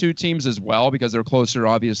for these 2 teams as well because they're closer,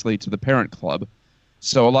 obviously, to the parent club.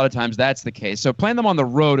 So a lot of times that's the case. So playing them on the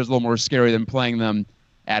road is a little more scary than playing them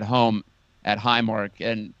at home at Highmark.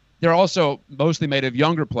 And they're also mostly made of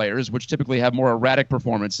younger players, which typically have more erratic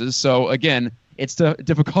performances. So again, it's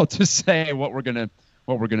difficult to say what we're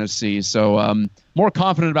gonna see. So more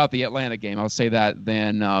confident about the Atlanta game, I'll say that,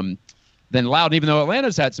 than Loudoun, even though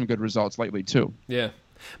Atlanta's had some good results lately too. Yeah.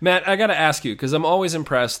 Matt, I got to ask you because I'm always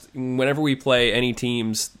impressed whenever we play any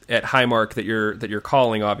teams at Highmark that you're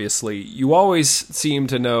calling. Obviously, you always seem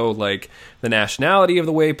to know like the nationality of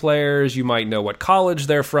the way players. You might know what college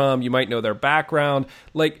they're from. You might know their background.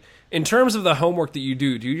 Like in terms of the homework that you do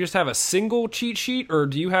you just have a single cheat sheet, or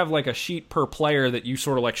do you have like a sheet per player that you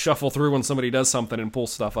sort of like shuffle through when somebody does something and pull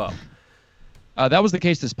stuff up? That was the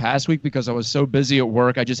case this past week because I was so busy at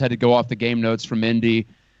work. I just had to go off the game notes from Indy.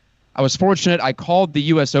 I was fortunate. I called the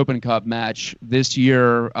U.S. Open Cup match this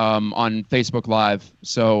year on Facebook Live,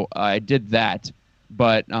 so I did that.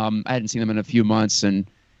 But I hadn't seen them in a few months, and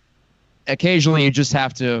occasionally you just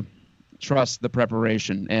have to trust the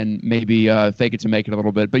preparation and maybe fake it to make it a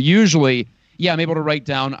little bit. But usually, I'm able to write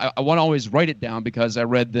down. I want to always write it down because I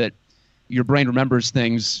read that your brain remembers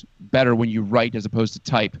things better when you write as opposed to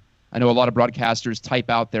type. I know a lot of broadcasters type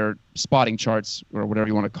out their spotting charts or whatever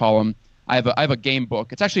you want to call them. I have a game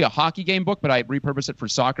book. It's actually a hockey game book, but I repurpose it for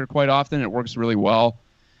soccer quite often. It works really well.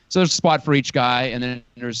 So there's a spot for each guy, and then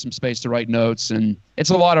there's some space to write notes, and it's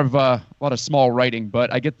a lot of small writing.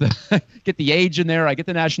 But I get the get the age in there. I get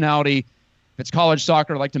the nationality. If it's college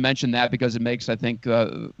soccer, I like to mention that because it makes, I think,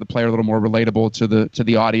 the player a little more relatable to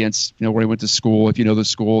the audience. Where he went to school, if you know the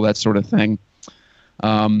school, that sort of thing.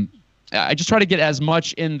 I just try to get as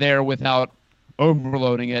much in there without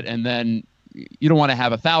overloading it, and then you don't want to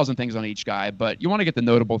have 1,000 things on each guy, but you want to get the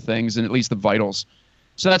notable things and at least the vitals.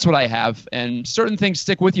 So that's what I have. And certain things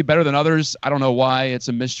stick with you better than others. I don't know why. It's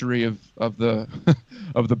a mystery of the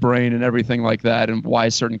of the brain and everything like that, and why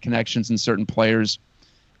certain connections and certain players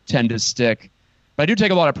tend to stick. But I do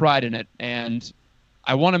take a lot of pride in it, and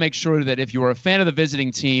I want to make sure that if you're a fan of the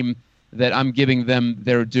visiting team, that I'm giving them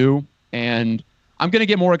their due. And I'm going to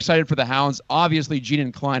get more excited for the Hounds. Obviously, Gene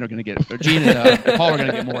and Paul are going to get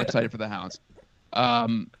more excited for the Hounds.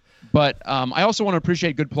 But I also want to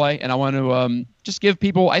appreciate good play, and I want to just give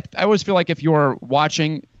people. I always feel like if you're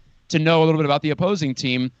watching, to know a little bit about the opposing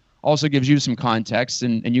team also gives you some context,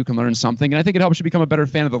 and you can learn something. And I think it helps you become a better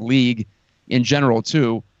fan of the league in general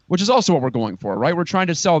too, which is also what we're going for, right? We're trying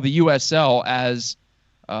to sell the USL as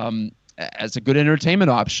a good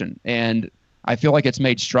entertainment option, and I feel like it's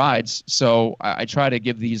made strides. So I try to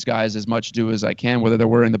give these guys as much due as I can, whether they're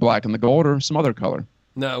wearing the black and the gold or some other color.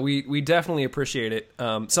 No, we definitely appreciate it.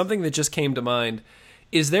 Something that just came to mind,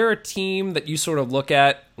 is there a team that you sort of look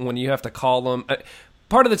at when you have to call them?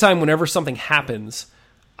 Part of the time, whenever something happens,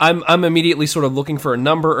 I'm immediately sort of looking for a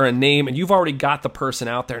number or a name, and you've already got the person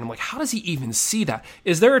out there, and I'm like, how does he even see that?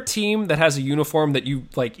 Is there a team that has a uniform that you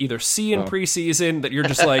like either see in preseason that you're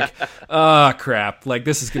just like, crap, like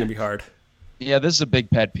this is going to be hard? Yeah, this is a big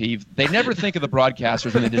pet peeve. They never think of the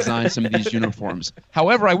broadcasters when they design some of these uniforms.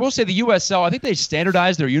 However, I will say the USL, I think they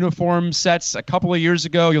standardized their uniform sets a couple of years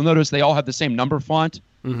ago. You'll notice they all have the same number font,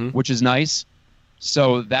 which is nice.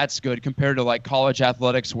 So that's good compared to like college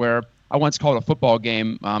athletics, where I once called a football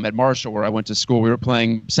game at Marshall, where I went to school. We were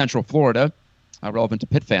playing Central Florida, relevant to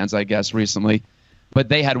Pitt fans, I guess, recently. But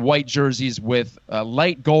they had white jerseys with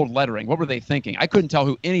light gold lettering. What were they thinking? I couldn't tell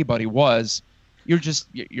who anybody was. You're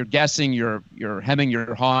guessing, you're hemming,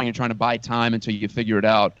 you're hawing, you're trying to buy time until you figure it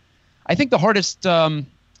out. I think the hardest,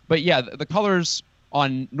 but yeah, the colors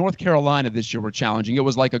on North Carolina this year were challenging. It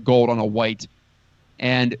was like a gold on a white.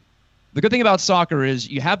 And the good thing about soccer is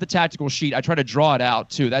you have the tactical sheet. I try to draw it out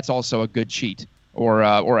too. That's also a good cheat, or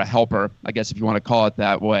a helper, I guess, if you want to call it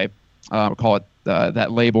that way, or call it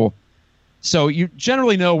that label. So you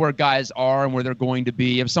generally know where guys are and where they're going to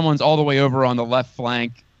be. If someone's all the way over on the left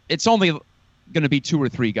flank, it's only going to be 2 or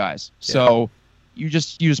 3 guys. Yeah. So you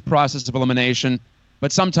just use process of elimination.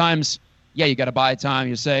 But sometimes, yeah, you got to buy time.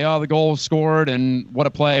 You say, oh, the goal scored and what a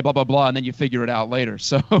play, blah, blah, blah, and then you figure it out later.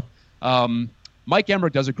 So Mike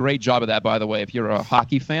Emmerich does a great job of that, by the way. If you're a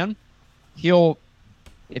hockey fan, I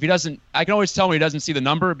can always tell when he doesn't see the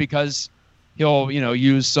number, because he'll,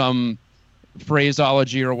 use some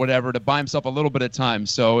phraseology or whatever to buy himself a little bit of time.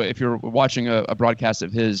 So if you're watching a broadcast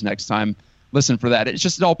of his next time, listen for that. It's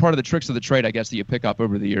just all part of the tricks of the trade, I guess, that you pick up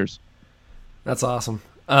over the years. That's awesome.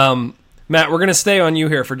 Matt, we're going to stay on you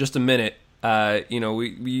here for just a minute.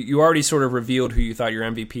 You already sort of revealed who you thought your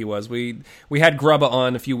MVP was. We had Grubba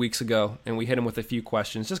on a few weeks ago, and we hit him with a few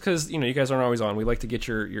questions, just because you guys aren't always on. We like to get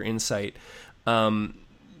your insight.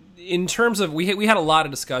 In terms of we had a lot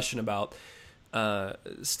of discussion about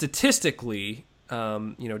statistically.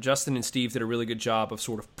 Justin and Steve did a really good job of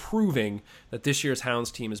sort of proving that this year's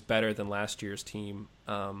Hounds team is better than last year's team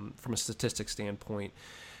from a statistics standpoint.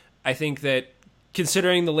 I think that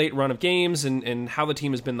considering the late run of games and how the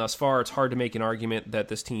team has been thus far, it's hard to make an argument that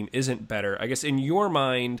this team isn't better. I guess in your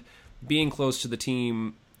mind, being close to the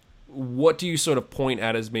team, what do you sort of point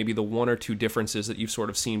at as maybe the 1 or 2 differences that you've sort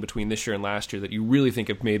of seen between this year and last year that you really think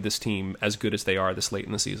have made this team as good as they are this late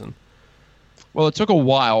in the season? Well, it took a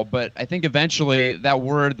while, but I think eventually that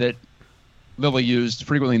word that Lily used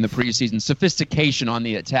frequently in the preseason, sophistication on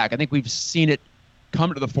the attack, I think we've seen it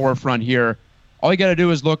come to the forefront here. All you got to do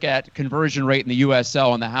is look at conversion rate in the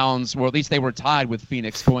USL, and the Hounds, or at least they were tied with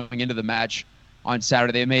Phoenix going into the match on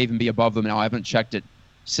Saturday. They may even be above them now. I haven't checked it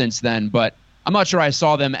since then, but I'm not sure I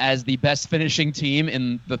saw them as the best finishing team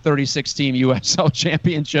in the 36-team USL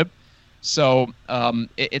championship. So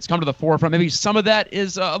it's come to the forefront. Maybe some of that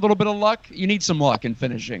is a little bit of luck. You need some luck in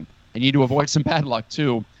finishing, and you need to avoid some bad luck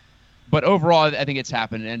too. But overall, I think it's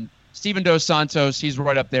happened. And Steven Dos Santos, he's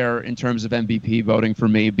right up there in terms of MVP voting for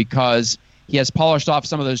me, because he has polished off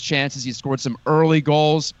some of those chances. He scored some early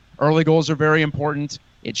goals. Early goals are very important.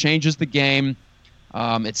 It changes the game.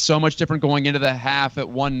 It's so much different going into the half at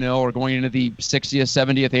 1-0 or going into the 60th,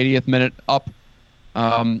 70th, 80th minute up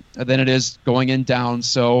than it is going in down.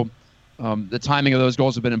 So the timing of those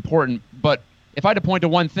goals have been important. But if I had to point to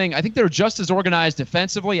one thing, I think they're just as organized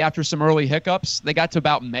defensively after some early hiccups. They got to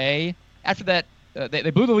about May. After that,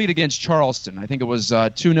 they blew the lead against Charleston. I think it was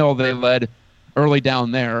 2-0 they led early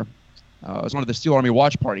down there. It was one of the Steel Army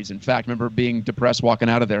watch parties. In fact, I remember being depressed walking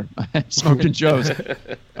out of there, smoking Joe's.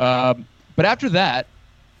 But after that,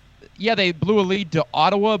 yeah, they blew a lead to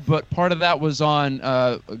Ottawa, but part of that was on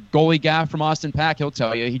a goalie gaff from Austin Pack. He'll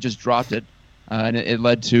tell you he just dropped it, and it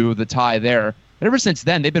led to the tie there. But ever since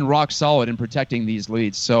then, they've been rock solid in protecting these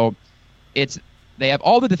leads. So they have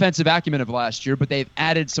all the defensive acumen of last year, but they've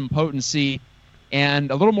added some potency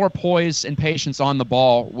and a little more poise and patience on the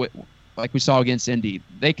ball, like we saw against Indy.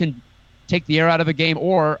 They can take the air out of a game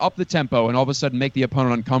or up the tempo and all of a sudden make the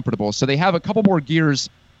opponent uncomfortable. So they have a couple more gears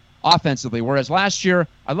offensively, whereas last year,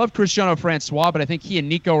 I love Cristiano Francois, but I think he and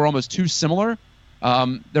Nico are almost too similar.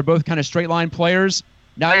 They're both kind of straight line players.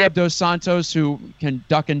 Now you have Dos Santos, who can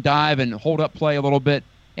duck and dive and hold up play a little bit,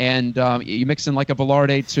 and you mix in like a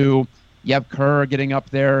Velarde too. You have Kerr getting up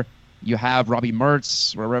there. You have Robbie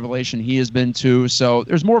Mertz, a revelation he has been too. So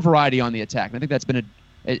there's more variety on the attack, and I think that's been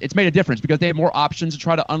it's made a difference because they have more options to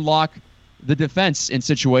try to unlock the defense in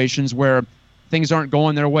situations where things aren't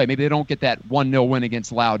going their way. Maybe they don't get that 1-0 win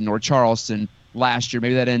against Loudoun or Charleston last year.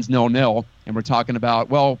 Maybe that ends 0-0, and we're talking about,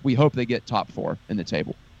 well, we hope they get top 4 in the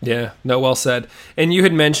table. Yeah, no, well said. And you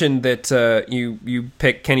had mentioned that you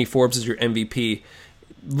picked Kenny Forbes as your MVP.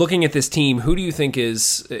 Looking at this team, who do you think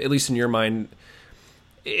is, at least in your mind,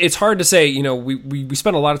 it's hard to say, we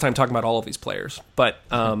spend a lot of time talking about all of these players, but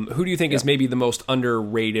who do you think is maybe the most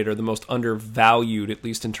underrated or the most undervalued, at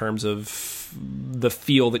least in terms of the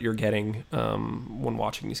feel that you're getting when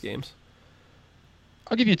watching these games?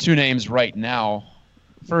 I'll give you 2 names right now.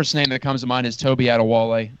 First name that comes to mind is Toby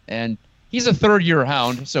Adewale, and he's a third-year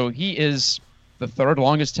Hound, so he is the third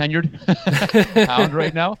longest tenured Hound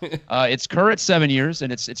right now. It's Kerr at 7 years,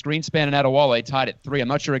 and it's Greenspan and Adewale tied at 3. I'm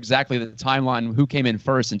not sure exactly the timeline, who came in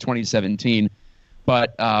first in 2017,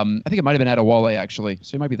 but I think it might have been Adewale, actually.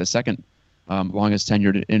 So he might be the second longest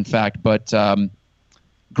tenured, in fact. But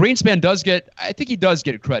Greenspan does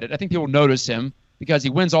get credit. I think people notice him because he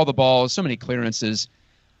wins all the balls, so many clearances.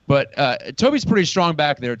 But Toby's pretty strong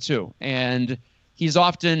back there, too, and he's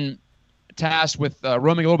often tasked with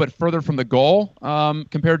roaming a little bit further from the goal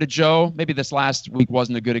compared to Joe. Maybe this last week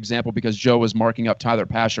wasn't a good example because Joe was marking up Tyler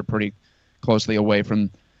Pasher pretty closely away from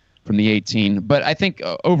the 18. But I think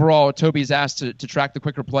overall, Toby's asked to track the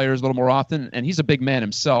quicker players a little more often, and he's a big man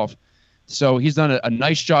himself. So he's done a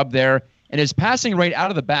nice job there. And his passing rate out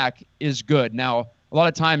of the back is good. Now, a lot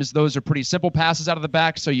of times those are pretty simple passes out of the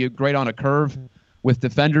back, so you grade on a curve with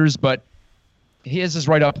defenders, but his is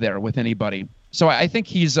right up there with anybody. So I think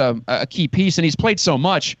he's a key piece, and he's played so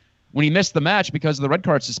much. When he missed the match because of the red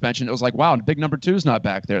card suspension, it was like, wow, big number 2's not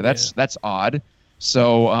back there. That's odd.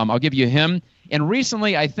 So I'll give you him. And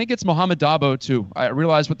recently, I think it's Mohamed Dabo, too. I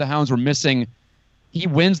realized what the Hounds were missing. He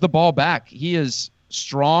wins the ball back. He is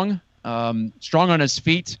strong on his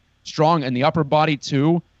feet, strong in the upper body,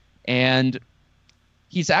 too. And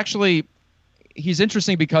he's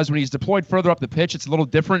interesting because when he's deployed further up the pitch, it's a little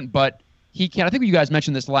different, but he can. I think you guys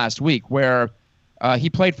mentioned this last week where he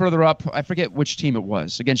played further up. I forget which team it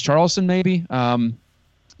was. Against Charleston, maybe?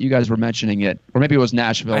 You guys were mentioning it. Or maybe it was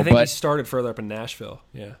Nashville. I think he started further up in Nashville,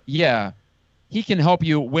 yeah. Yeah. He can help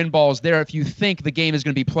you win balls there if you think the game is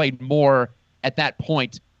going to be played more at that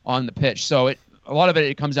point on the pitch. So a lot of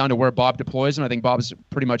it comes down to where Bob deploys him. I think Bob's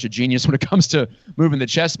pretty much a genius when it comes to moving the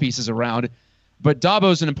chess pieces around. But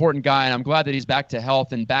Dabo's an important guy, and I'm glad that he's back to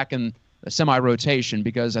health and back in a semi-rotation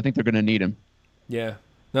because I think they're going to need him. Yeah.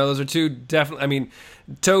 No, those are 2 definitely. I mean,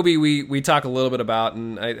 Toby, we talk a little bit about,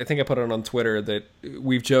 and I think I put it on Twitter that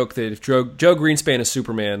we've joked that if Joe Greenspan is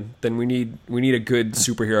Superman, then we need a good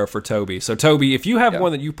superhero for Toby. So Toby, if you have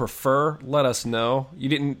one that you prefer, let us know. You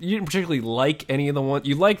didn't particularly like any of the one.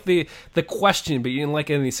 You liked the question, but you didn't like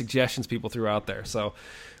any of the suggestions people threw out there. So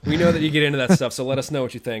we know that you get into that stuff. So let us know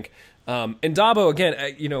what you think. And Dabo, again,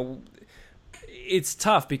 it's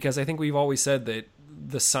tough because I think we've always said that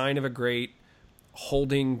the sign of a great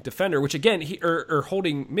holding defender, which again, or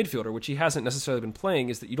holding midfielder, which he hasn't necessarily been playing,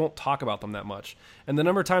 is that you don't talk about them that much. And the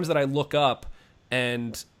number of times that I look up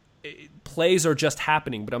and plays are just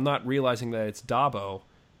happening, but I'm not realizing that it's Dabo,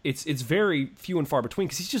 it's very few and far between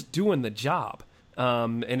because he's just doing the job.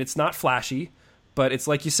 And it's not flashy, but it's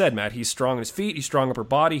like you said, Matt, he's strong on his feet, he's strong upper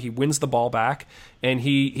body, he wins the ball back, and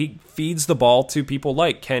he feeds the ball to people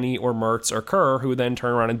like Kenny or Mertz or Kerr, who then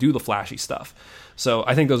turn around and do the flashy stuff. So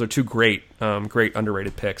I think those are 2 great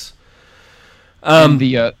underrated picks. And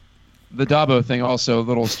the Dabo thing, also a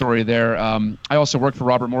little story there. I also work for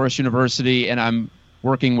Robert Morris University, and I'm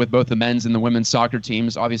working with both the men's and the women's soccer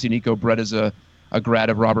teams. Obviously, Nico Brett is a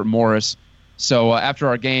grad of Robert Morris. So after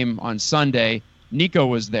our game on Sunday, Nico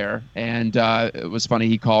was there, and it was funny.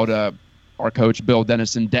 He called our coach, Bill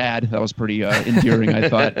Dennison, Dad. That was pretty endearing, I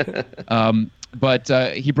thought. But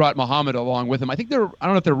he brought Muhammad along with him. I don't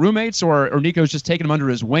know if they're roommates or Nico's just taking him under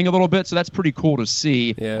his wing a little bit, so that's pretty cool to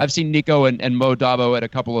see. Yeah. I've seen Nico and Mo Dabo at a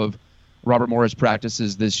couple of Robert Morris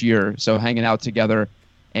practices this year, so hanging out together.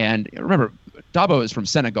 And remember, Dabo is from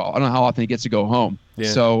Senegal. I don't know how often he gets to go home.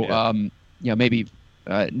 Yeah. So, maybe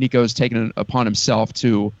Nico's taken it upon himself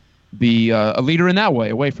to be a leader in that way,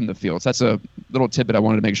 away from the field. So that's a little tidbit I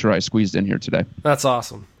wanted to make sure I squeezed in here today. That's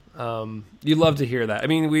awesome. You love to hear that. I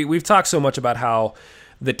mean, we've talked so much about how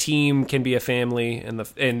the team can be a family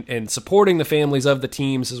and supporting the families of the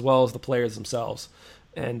teams as well as the players themselves.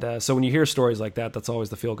 And so when you hear stories like that, that's always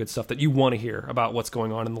the feel-good stuff that you want to hear about what's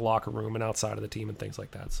going on in the locker room and outside of the team and things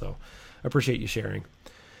like that. So I appreciate you sharing.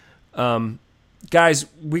 Guys,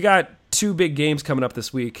 we got two big games coming up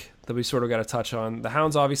this week that we sort of got to touch on. The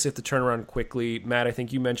Hounds obviously have to turn around quickly. Matt, I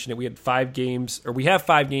think you mentioned it. We have 5 games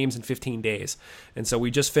in 15 days. And so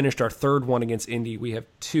we just finished our third one against Indy. We have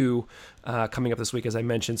 2 coming up this week, as I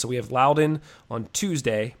mentioned. So we have Loudoun on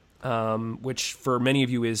Tuesday, which for many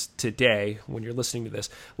of you is today when you're listening to this.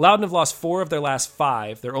 Loudoun have lost 4 of their last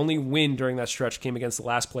 5. Their only win during that stretch came against the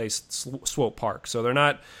last place Swope Park. So they're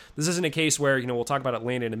not. This isn't a case where, we'll talk about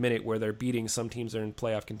Atlanta in a minute, where they're beating some teams that are in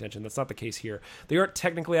playoff contention. That's not the case here. They aren't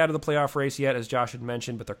technically out of the playoff race yet, as Josh had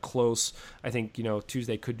mentioned, but they're close. I think,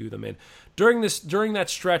 Tuesday could do them in. During that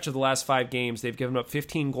stretch of the last 5 games, they've given up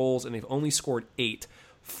 15 goals and they've only scored 8.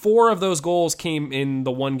 4 of those goals came in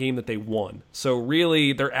the one game that they won. So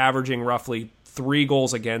really, they're averaging roughly 3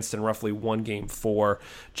 goals against and roughly 1 game for.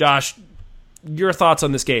 Josh, your thoughts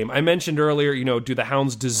on this game? I mentioned earlier, do the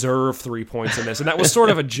Hounds deserve 3 points in this? And that was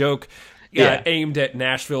sort of a joke aimed at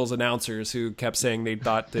Nashville's announcers, who kept saying they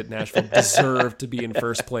thought that Nashville deserved to be in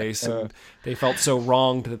first place, and they felt so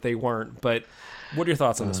wronged that they weren't. But what are your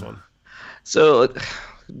thoughts on this one? So,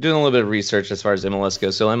 doing a little bit of research as far as MLS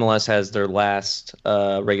goes. So MLS has their last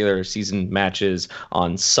regular season matches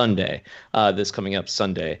on Sunday, this coming up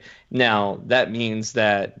Sunday. Now, that means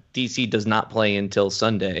that DC does not play until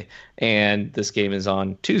Sunday, and this game is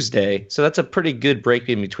on Tuesday. So that's a pretty good break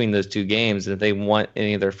in between those 2 games. And if they want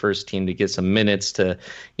any of their first team to get some minutes to,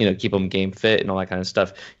 keep them game fit and all that kind of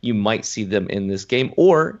stuff, you might see them in this game.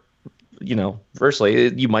 Or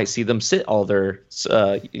versely, you might see them sit all their,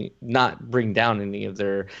 not bring down any of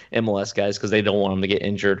their MLS guys because they don't want them to get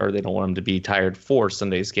injured or they don't want them to be tired for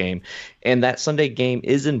Sunday's game. And that Sunday game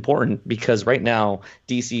is important because right now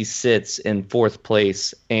DC sits in 4th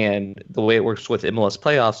place, and the way it works with MLS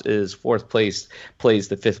playoffs is 4th place plays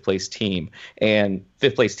the 5th place team, and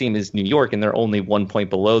 5th place team is New York, and they're only 1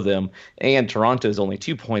 point below them, and Toronto is only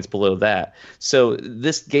 2 points below that. So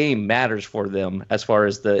this game matters for them as far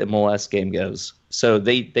as the MLS game goes. So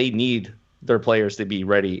they need their players to be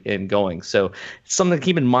ready and going. So it's something to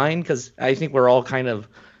keep in mind, because I think we're all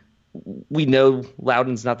we know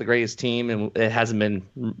Loudoun's not the greatest team, and it hasn't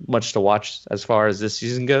been much to watch as far as this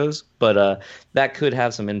season goes. But that could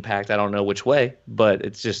have some impact. I don't know which way, but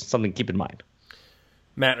it's just something to keep in mind.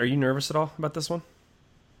 Matt, are you nervous at all about this one?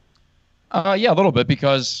 Yeah, a little bit,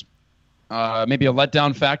 because maybe a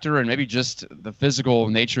letdown factor, and maybe just the physical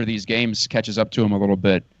nature of these games catches up to them a little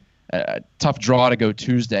bit. Tough draw to go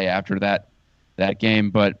Tuesday after that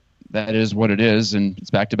game, but that is what it is, and it's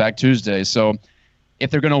back-to-back Tuesdays. So if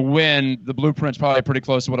they're going to win, the blueprint's probably pretty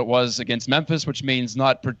close to what it was against Memphis, which means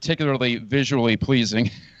not particularly visually pleasing.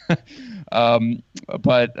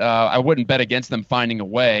 But I wouldn't bet against them finding a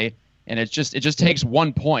way, and it just takes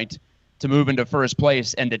 1 point to move into first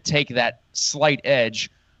place and to take that slight edge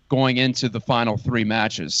going into the final 3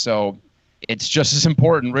 matches. So it's just as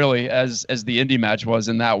important, really, as the Indy match was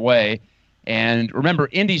in that way. And remember,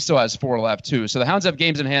 Indy still has 4 left, too. So the Hounds have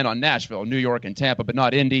games in hand on Nashville, New York, and Tampa, but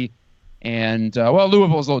not Indy. And,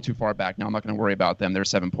 Louisville's a little too far back now. I'm not going to worry about them. They're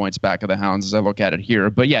 7 points back of the Hounds as I look at it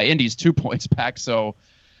here. But, yeah, Indy's 2 points back. So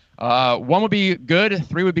 1 would be good,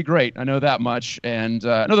 3 would be great. I know that much. And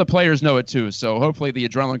I know the players know it, too. So hopefully the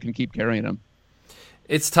adrenaline can keep carrying them.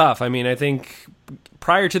 It's tough. I mean, I think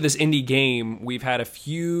prior to this Indy game, we've had a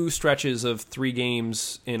few stretches of 3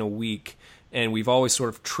 games in a week, and we've always sort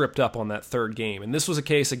of tripped up on that 3rd game. And this was a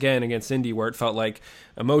case, again, against Indy, where it felt like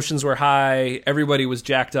emotions were high, everybody was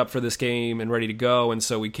jacked up for this game and ready to go, and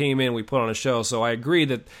so we came in, we put on a show. So I agree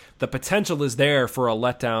that the potential is there for a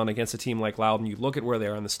letdown against a team like Loudoun. You look at where they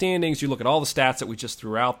are in the standings, you look at all the stats that we just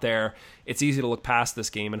threw out there, it's easy to look past this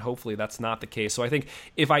game, and hopefully that's not the case. So I think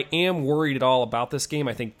if I am worried at all about this game,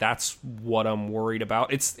 I think that's what I'm worried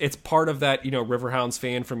about. It's part of that, Riverhounds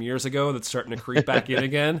fan from years ago that's starting to creep back in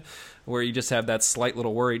again, where you just have that slight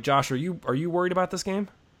little worry. Josh, are you worried about this game?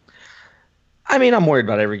 I mean, I'm worried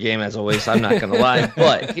about every game, as always. I'm not going to lie.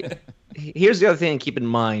 But here's the other thing to keep in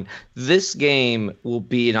mind. This game will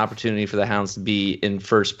be an opportunity for the Hounds to be in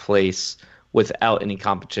first place without any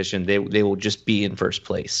competition. They will just be in first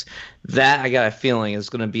place. That, I got a feeling, is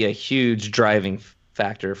going to be a huge driving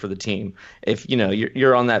factor for the team. If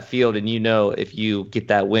you're on that field and if you get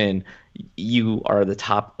that win, you are the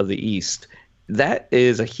top of the East. That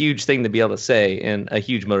is a huge thing to be able to say and a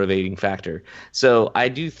huge motivating factor. So I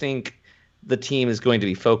do think the team is going to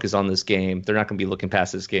be focused on this game. They're not going to be looking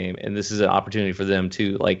past this game, and this is an opportunity for them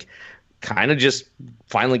to kind of just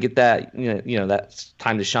finally get that that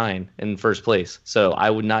time to shine in first place. So I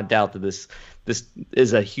would not doubt that this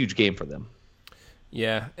is a huge game for them.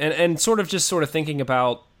 Yeah, and sort of thinking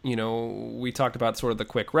about, we talked about sort of the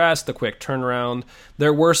quick rest, the quick turnaround.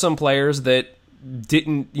 There were some players that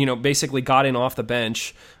didn't, basically got in off the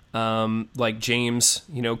bench Like James,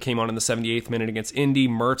 came on in the 78th minute against Indy.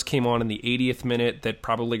 Mertz came on in the 80th minute. That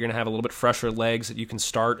probably going to have a little bit fresher legs that you can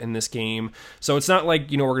start in this game. So it's not like,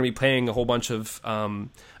 we're going to be playing a whole bunch of, I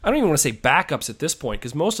don't even want to say backups at this point,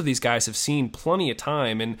 because most of these guys have seen plenty of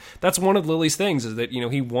time. And that's one of Lily's things, is that,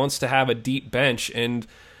 he wants to have a deep bench. And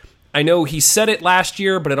I know he said it last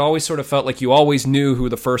year, but it always sort of felt like you always knew who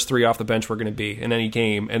the first three off the bench were going to be in any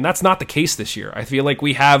game. And that's not the case this year. I feel like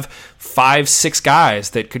we have 5-6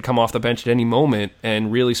 guys that could come off the bench at any moment and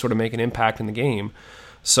really sort of make an impact in the game.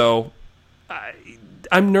 So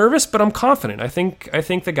I'm nervous, but I'm confident. I think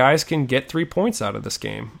the guys can get 3 points out of this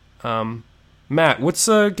game. Matt,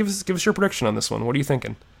 give us your prediction on this one. What are you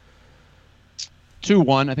thinking?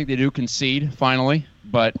 2-1. I think they do concede finally,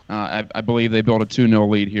 but I believe they build a 2-0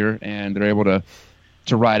 lead here, and they're able to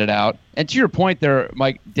ride it out. And to your point there,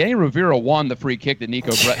 Mike, Danny Rivera won the free kick that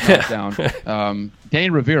Nico Brett knocked down.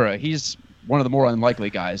 Danny Rivera, he's one of the more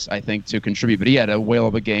unlikely guys, I think, to contribute, but he had a whale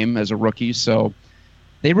of a game as a rookie, so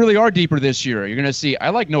they really are deeper this year. You're going to see,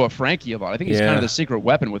 I like Noah Frankie a lot. I think he's kind of the secret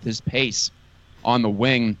weapon with his pace on the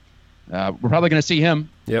wing. We're probably going to see him.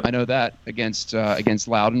 Yep. I know that against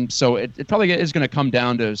Loudoun. So it probably is going to come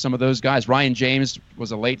down to some of those guys. Ryan James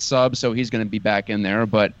was a late sub, so he's going to be back in there,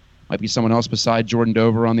 but might be someone else beside Jordan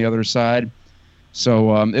Dover on the other side.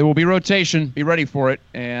 So it will be rotation. Be ready for it,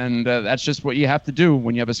 and that's just what you have to do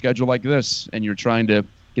when you have a schedule like this and you're trying to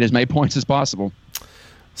get as many points as possible.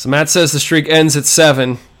 So Matt says the streak ends at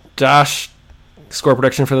 7. Josh, score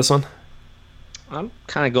prediction for this one? I'm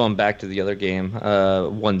kind of going back to the other game,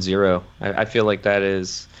 1-0. I feel like that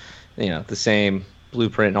is, the same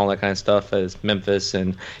blueprint and all that kind of stuff as Memphis,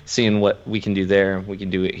 and seeing what we can do there, we can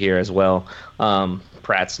do it here as well.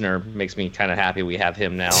 Pratzner makes me kind of happy we have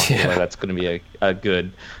him now. I feel like that's going to be a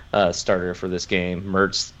good starter for this game.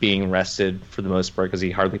 Mertz being rested for the most part because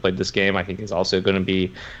he hardly played this game, I think is also going to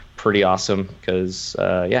be pretty awesome because,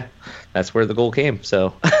 that's where the goal came.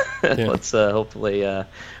 So let's hopefully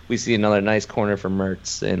we see another nice corner from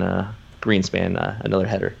Mertz and Greenspan, another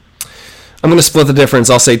header. I'm going to split the difference.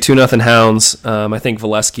 I'll say 2-0 Hounds. I think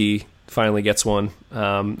Valesky finally gets one.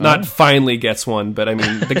 Not finally gets one, but I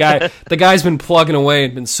mean the guy's been plugging away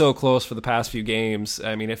and been so close for the past few games.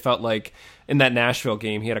 I mean, it felt like in that Nashville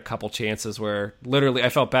game he had a couple chances where literally I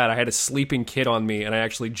felt bad. I had a sleeping kid on me and I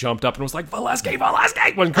actually jumped up and was like,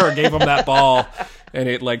 Valesky when Kurt gave him that ball and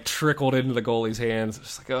it like trickled into the goalie's hands.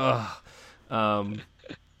 It's like, ugh.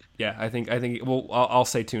 Yeah, I think I'll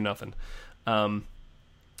say 2-0.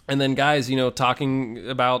 And then guys, talking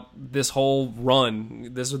about this whole run,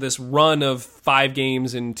 this run of 5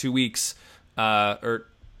 games in 2 weeks,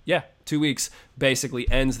 2 weeks,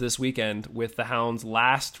 basically ends this weekend with the Hounds'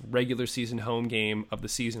 last regular season home game of the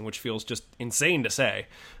season, which feels just insane to say,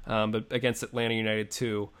 but against Atlanta United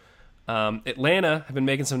 2. Atlanta have been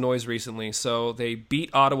making some noise recently, so they beat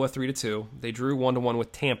Ottawa 3-2. They drew 1-1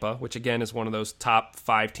 with Tampa, which again is one of those top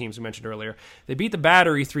 5 teams we mentioned earlier. They beat the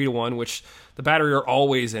Battery 3-1, which the Battery are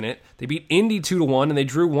always in it. They beat Indy 2-1, and they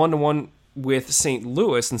drew 1-1 with St.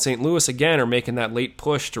 Louis, and St. Louis again are making that late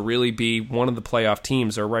push to really be one of the playoff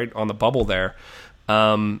teams. They're right on the bubble there.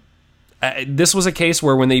 This was a case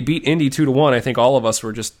where when they beat Indy 2-1, I think all of us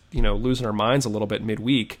were just losing our minds a little bit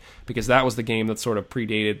midweek because that was the game that sort of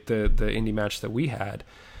predated the Indy match that we had.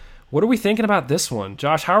 What are we thinking about this one,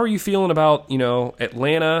 Josh? How are you feeling about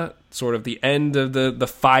Atlanta? Sort of the end of the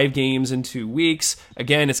 5 games in 2 weeks.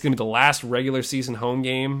 Again, it's going to be the last regular season home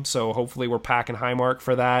game, so hopefully we're packing Highmark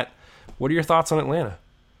for that. What are your thoughts on Atlanta?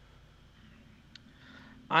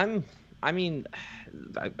 I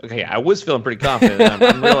was feeling pretty confident.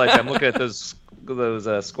 I'm realizing I'm looking at those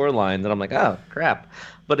score lines, and I'm like, oh, crap.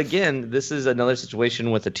 But again, this is another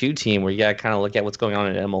situation with a 2 team where you got to kind of look at what's going on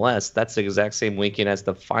in MLS. That's the exact same weekend as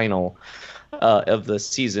the final of the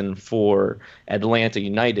season for Atlanta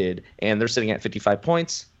United, and they're sitting at 55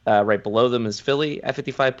 points. Right below them is Philly at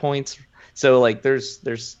 55 points. So,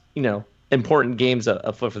 there's important games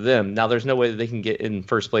afoot for them. Now, there's no way that they can get in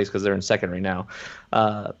first place because they're in second right now.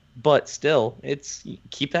 But still,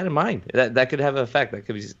 keep that in mind. That could have an effect. That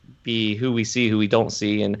could be who we see, who we don't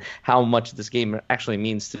see, and how much this game actually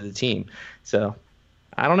means to the team. So,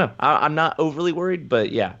 I don't know. I'm not overly worried,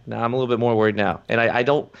 but yeah, now I'm a little bit more worried now. And I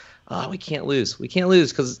don't. We can't lose. We can't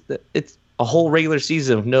lose because it's a whole regular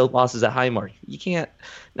season of no losses at Highmark. You can't.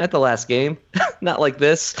 Not the last game. Not like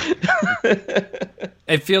this.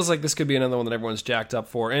 It feels like this could be another one that everyone's jacked up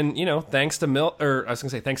for. And, thanks to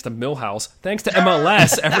thanks to Millhouse, thanks to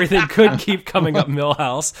MLS, everything could keep coming up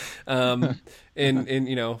Millhouse.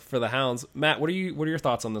 For the Hounds. Matt, what are your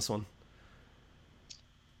thoughts on this one?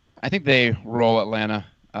 I think they roll Atlanta.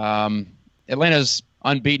 Atlanta's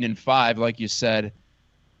unbeaten in 5, like you said.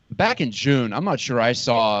 back in June, I'm not sure I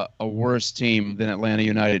saw a worse team than Atlanta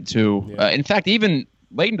United too. Yeah. In fact, even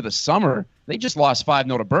late into the summer, they just lost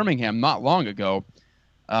 5-0 to Birmingham not long ago.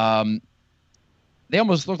 They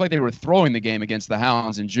almost looked like they were throwing the game against the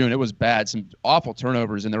Hounds in June. It was bad. Some awful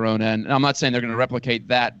turnovers in their own end. And I'm not saying they're going to replicate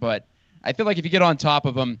that, but I feel like if you get on top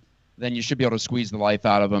of them, then you should be able to squeeze the life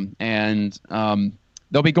out of them. And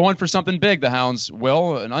they'll be going for something big, the Hounds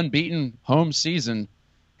will. An unbeaten home season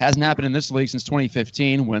hasn't happened in this league since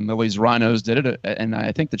 2015 when Lily's Rhinos did it, and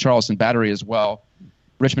I think the Charleston Battery as well.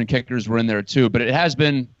 Richmond Kickers were in there too, but it has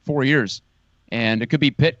been 4 years. And it could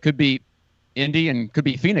be Pitt, could be Indy, and could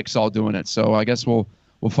be Phoenix all doing it. So I guess we'll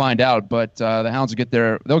find out. But the Hounds will get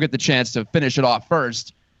there. They'll get the chance to finish it off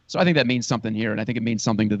first. So I think that means something here, and I think it means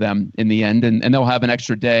something to them in the end. And they'll have an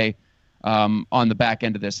extra day on the back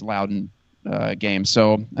end of this Loudoun game.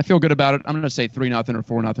 So I feel good about it. I'm going to say 3-0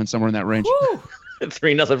 or 4-0, somewhere in that range.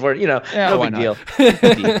 3-0 for Yeah, no big deal.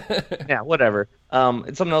 Yeah, whatever.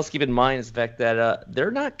 And something else to keep in mind is the fact that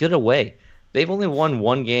they're not good away. They've only won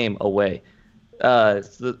one game away. They're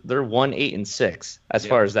 1-8-6 as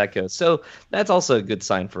far as that goes. So that's also a good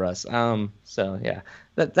sign for us. So yeah,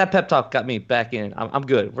 that pep talk got me back in. I'm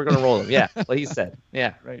good. We're gonna roll them. Yeah, like you said.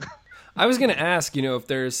 Yeah, right. I was going to ask,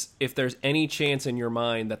 if there's any chance in your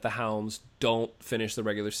mind that the Hounds don't finish the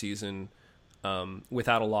regular season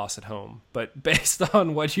without a loss at home, but based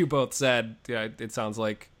on what you both said, it sounds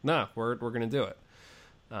like we're going to do it.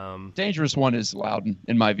 Dangerous one is Loudoun,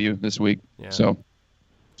 in my view, this week. Yeah. So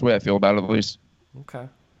that's the way I feel about it, at least. Okay.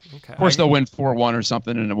 Of course, they'll win 4-1 or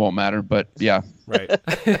something, and it won't matter. But yeah, right.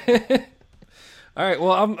 All right.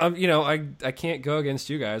 Well, I can't go against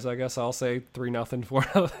you guys. I guess I'll say 3-0,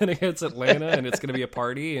 4-0 against Atlanta, and it's going to be a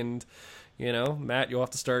party. And Matt, you'll have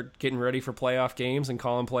to start getting ready for playoff games and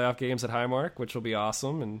calling playoff games at Highmark, which will be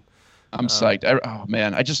awesome. And I'm psyched.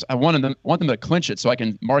 I want them to clinch it so I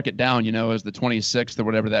can mark it down, as the 26th or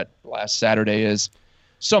whatever that last Saturday is.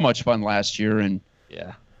 So much fun last year, and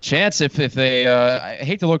yeah. Chance if they I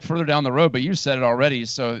hate to look further down the road, but you said it already,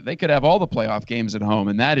 so they could have all the playoff games at home,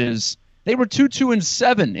 and that is they were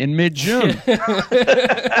 2-2-7 in mid-June.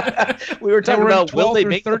 We were talking about will they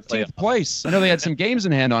make 13th place. I know they had some games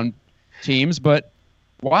in hand on teams, but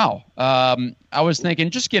wow. I was thinking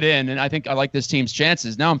just get in, and I think I like this team's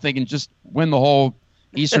chances. Now I'm thinking just win the whole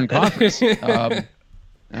Eastern Conference.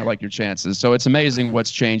 I like your chances. So it's amazing what's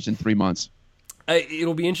changed in 3 months.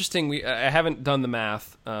 It'll be interesting. I haven't done the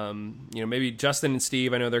math. Maybe Justin and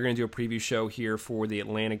Steve, I know they're going to do a preview show here for the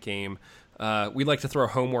Atlanta game. We'd like to throw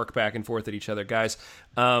homework back and forth at each other. Guys,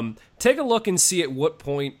 take a look and see at what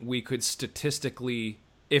point we could statistically,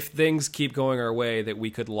 if things keep going our way, that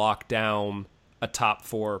we could lock down a top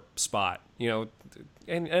 4 spot.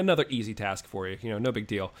 And another easy task for you. No big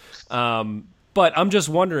deal. But I'm just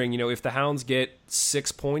wondering, if the Hounds get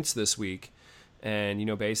 6 points this week,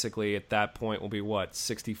 and, basically at that point will be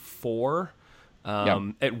 64?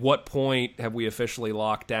 At what point have we officially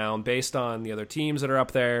locked down based on the other teams that are up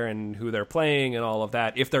there and who they're playing and all of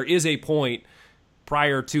that? If there is a point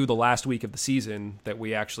prior to the last week of the season that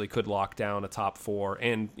we actually could lock down a top 4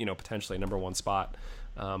 and, potentially a number 1 spot,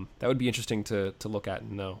 that would be interesting to look at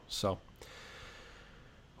and know. So,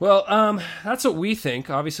 well, that's what we think.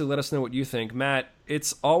 Obviously, let us know what you think. Matt,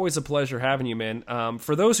 it's always a pleasure having you, man.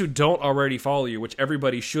 For those who don't already follow you, which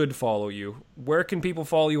everybody should follow you, where can people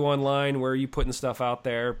follow you online? Where are you putting stuff out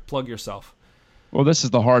there? Plug yourself. Well, this is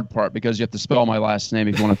the hard part because you have to spell my last name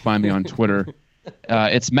if you want to find me on Twitter.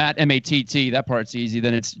 It's Matt, M-A-T-T. That part's easy.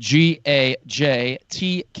 Then it's G-A-J-T-K-A.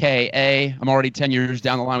 I'm already 10 years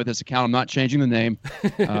down the line with this account. I'm not changing the name.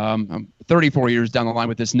 I'm 34 years down the line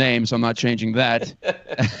with this name, so I'm not changing that.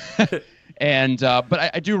 But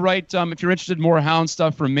I do write, if you're interested in more Hound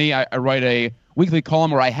stuff from me, I write a weekly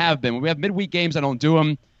column, or I have been. When we have midweek games, I don't do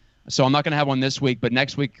them, so I'm not going to have one this week. But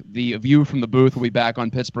next week, the View from the Booth will be back on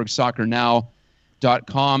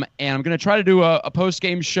PittsburghSoccerNow.com. And I'm going to try to do a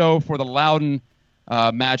post-game show for the Loudoun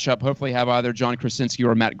matchup. Hopefully have either John Krasinski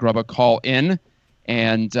or Matt Grubba call in.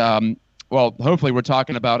 And, hopefully we're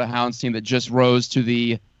talking about a Hounds team that just rose to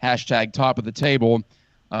the hashtag top of the table.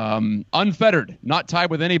 Unfettered, not tied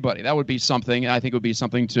with anybody. That would be something. I think it would be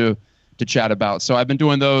something to chat about. So I've been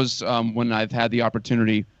doing those when I've had the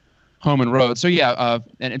opportunity, home and road. So yeah,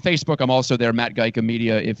 and Facebook, I'm also there, Matt Geica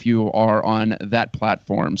Media, if you are on that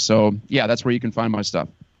platform. So yeah, that's where you can find my stuff.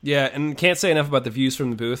 Yeah, and can't say enough about the Views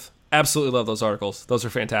from the Booth. Absolutely love those articles. Those are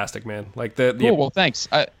fantastic, man. Like cool. Well, thanks.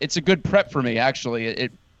 It's a good prep for me, actually.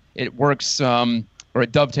 It works, or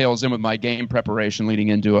it dovetails in with my game preparation leading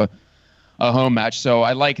into a home match. So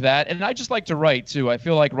I like that. And I just like to write, too. I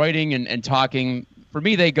feel like writing and talking, for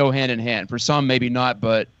me, they go hand in hand. For some, maybe not,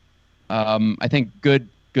 but I think good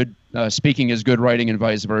good speaking is good writing and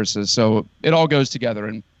vice versa. So it all goes together,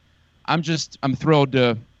 and I'm thrilled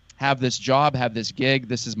to have this job, have this gig.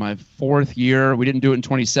 This is my 4th year. We didn't do it in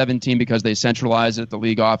 2017 because they centralized it at the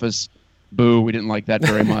league office. Boo, we didn't like that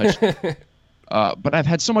very much. But I've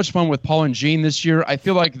had so much fun with Paul and Gene this year. I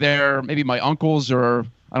feel like they're maybe my uncles or,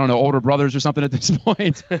 I don't know, older brothers or something at this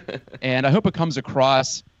point. And I hope it comes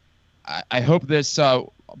across. I hope this,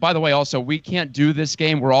 by the way, also, we can't do this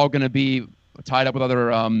game. We're all going to be tied up with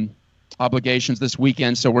other obligations this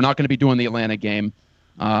weekend, so we're not going to be doing the Atlanta game.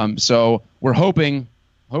 So we're hoping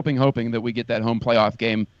that we get that home playoff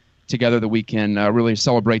game together, that we can really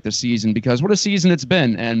celebrate the season, because what a season it's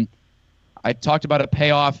been. And I talked about a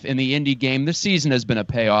payoff in the Indy game. This season has been a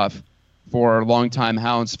payoff for longtime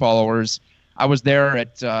Hounds followers. I was there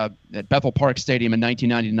at Bethel Park Stadium in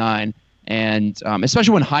 1999, and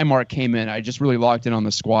especially when Highmark came in, I just really locked in on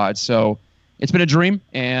the squad. So it's been a dream,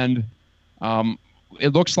 and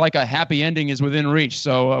it looks like a happy ending is within reach.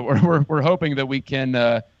 So we're hoping that we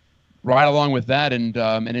can ride along with that and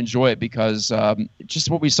enjoy it, because just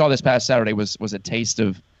what we saw this past Saturday was a taste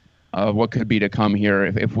of what could be to come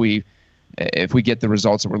here if we get the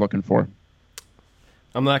results that we're looking for.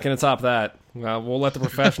 I'm not going to top that. We'll let the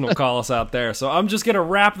professional call us out there. So I'm just going to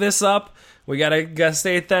wrap this up. We gotta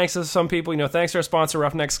say thanks to some people. Thanks to our sponsor,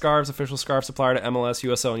 Roughneck Scarves, official scarf supplier to MLS,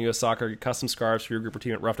 USL, and US Soccer. Get custom scarves for your group or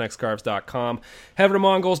team at roughneckscarves.com. Head over to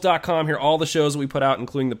Mongols.com. Hear all the shows that we put out,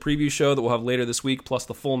 including the preview show that we'll have later this week, plus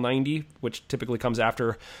the full 90, which typically comes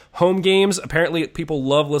after home games. Apparently, people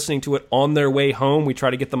love listening to it on their way home. We try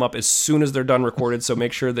to get them up as soon as they're done recorded, so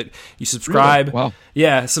make sure that you subscribe. Really? Wow.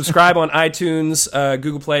 Yeah, subscribe on iTunes,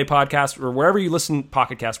 Google Play Podcast, or wherever you listen,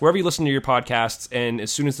 Pocket Cast, wherever you listen to your podcasts, and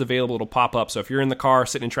as soon as it's available, it'll pop up. So if you're in the car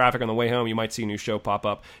sitting in traffic on the way home, you might see a new show pop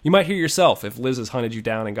up. You might hear yourself if Liz has hunted you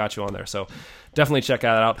down and got you on there. So definitely check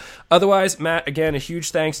that out. Otherwise, Matt, again, a huge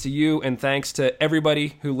thanks to you, and thanks to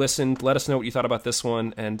everybody who listened. Let us know what you thought about this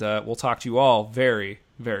one, and we'll talk to you all very,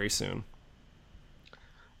 very soon.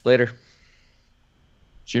 Later.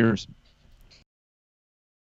 Cheers.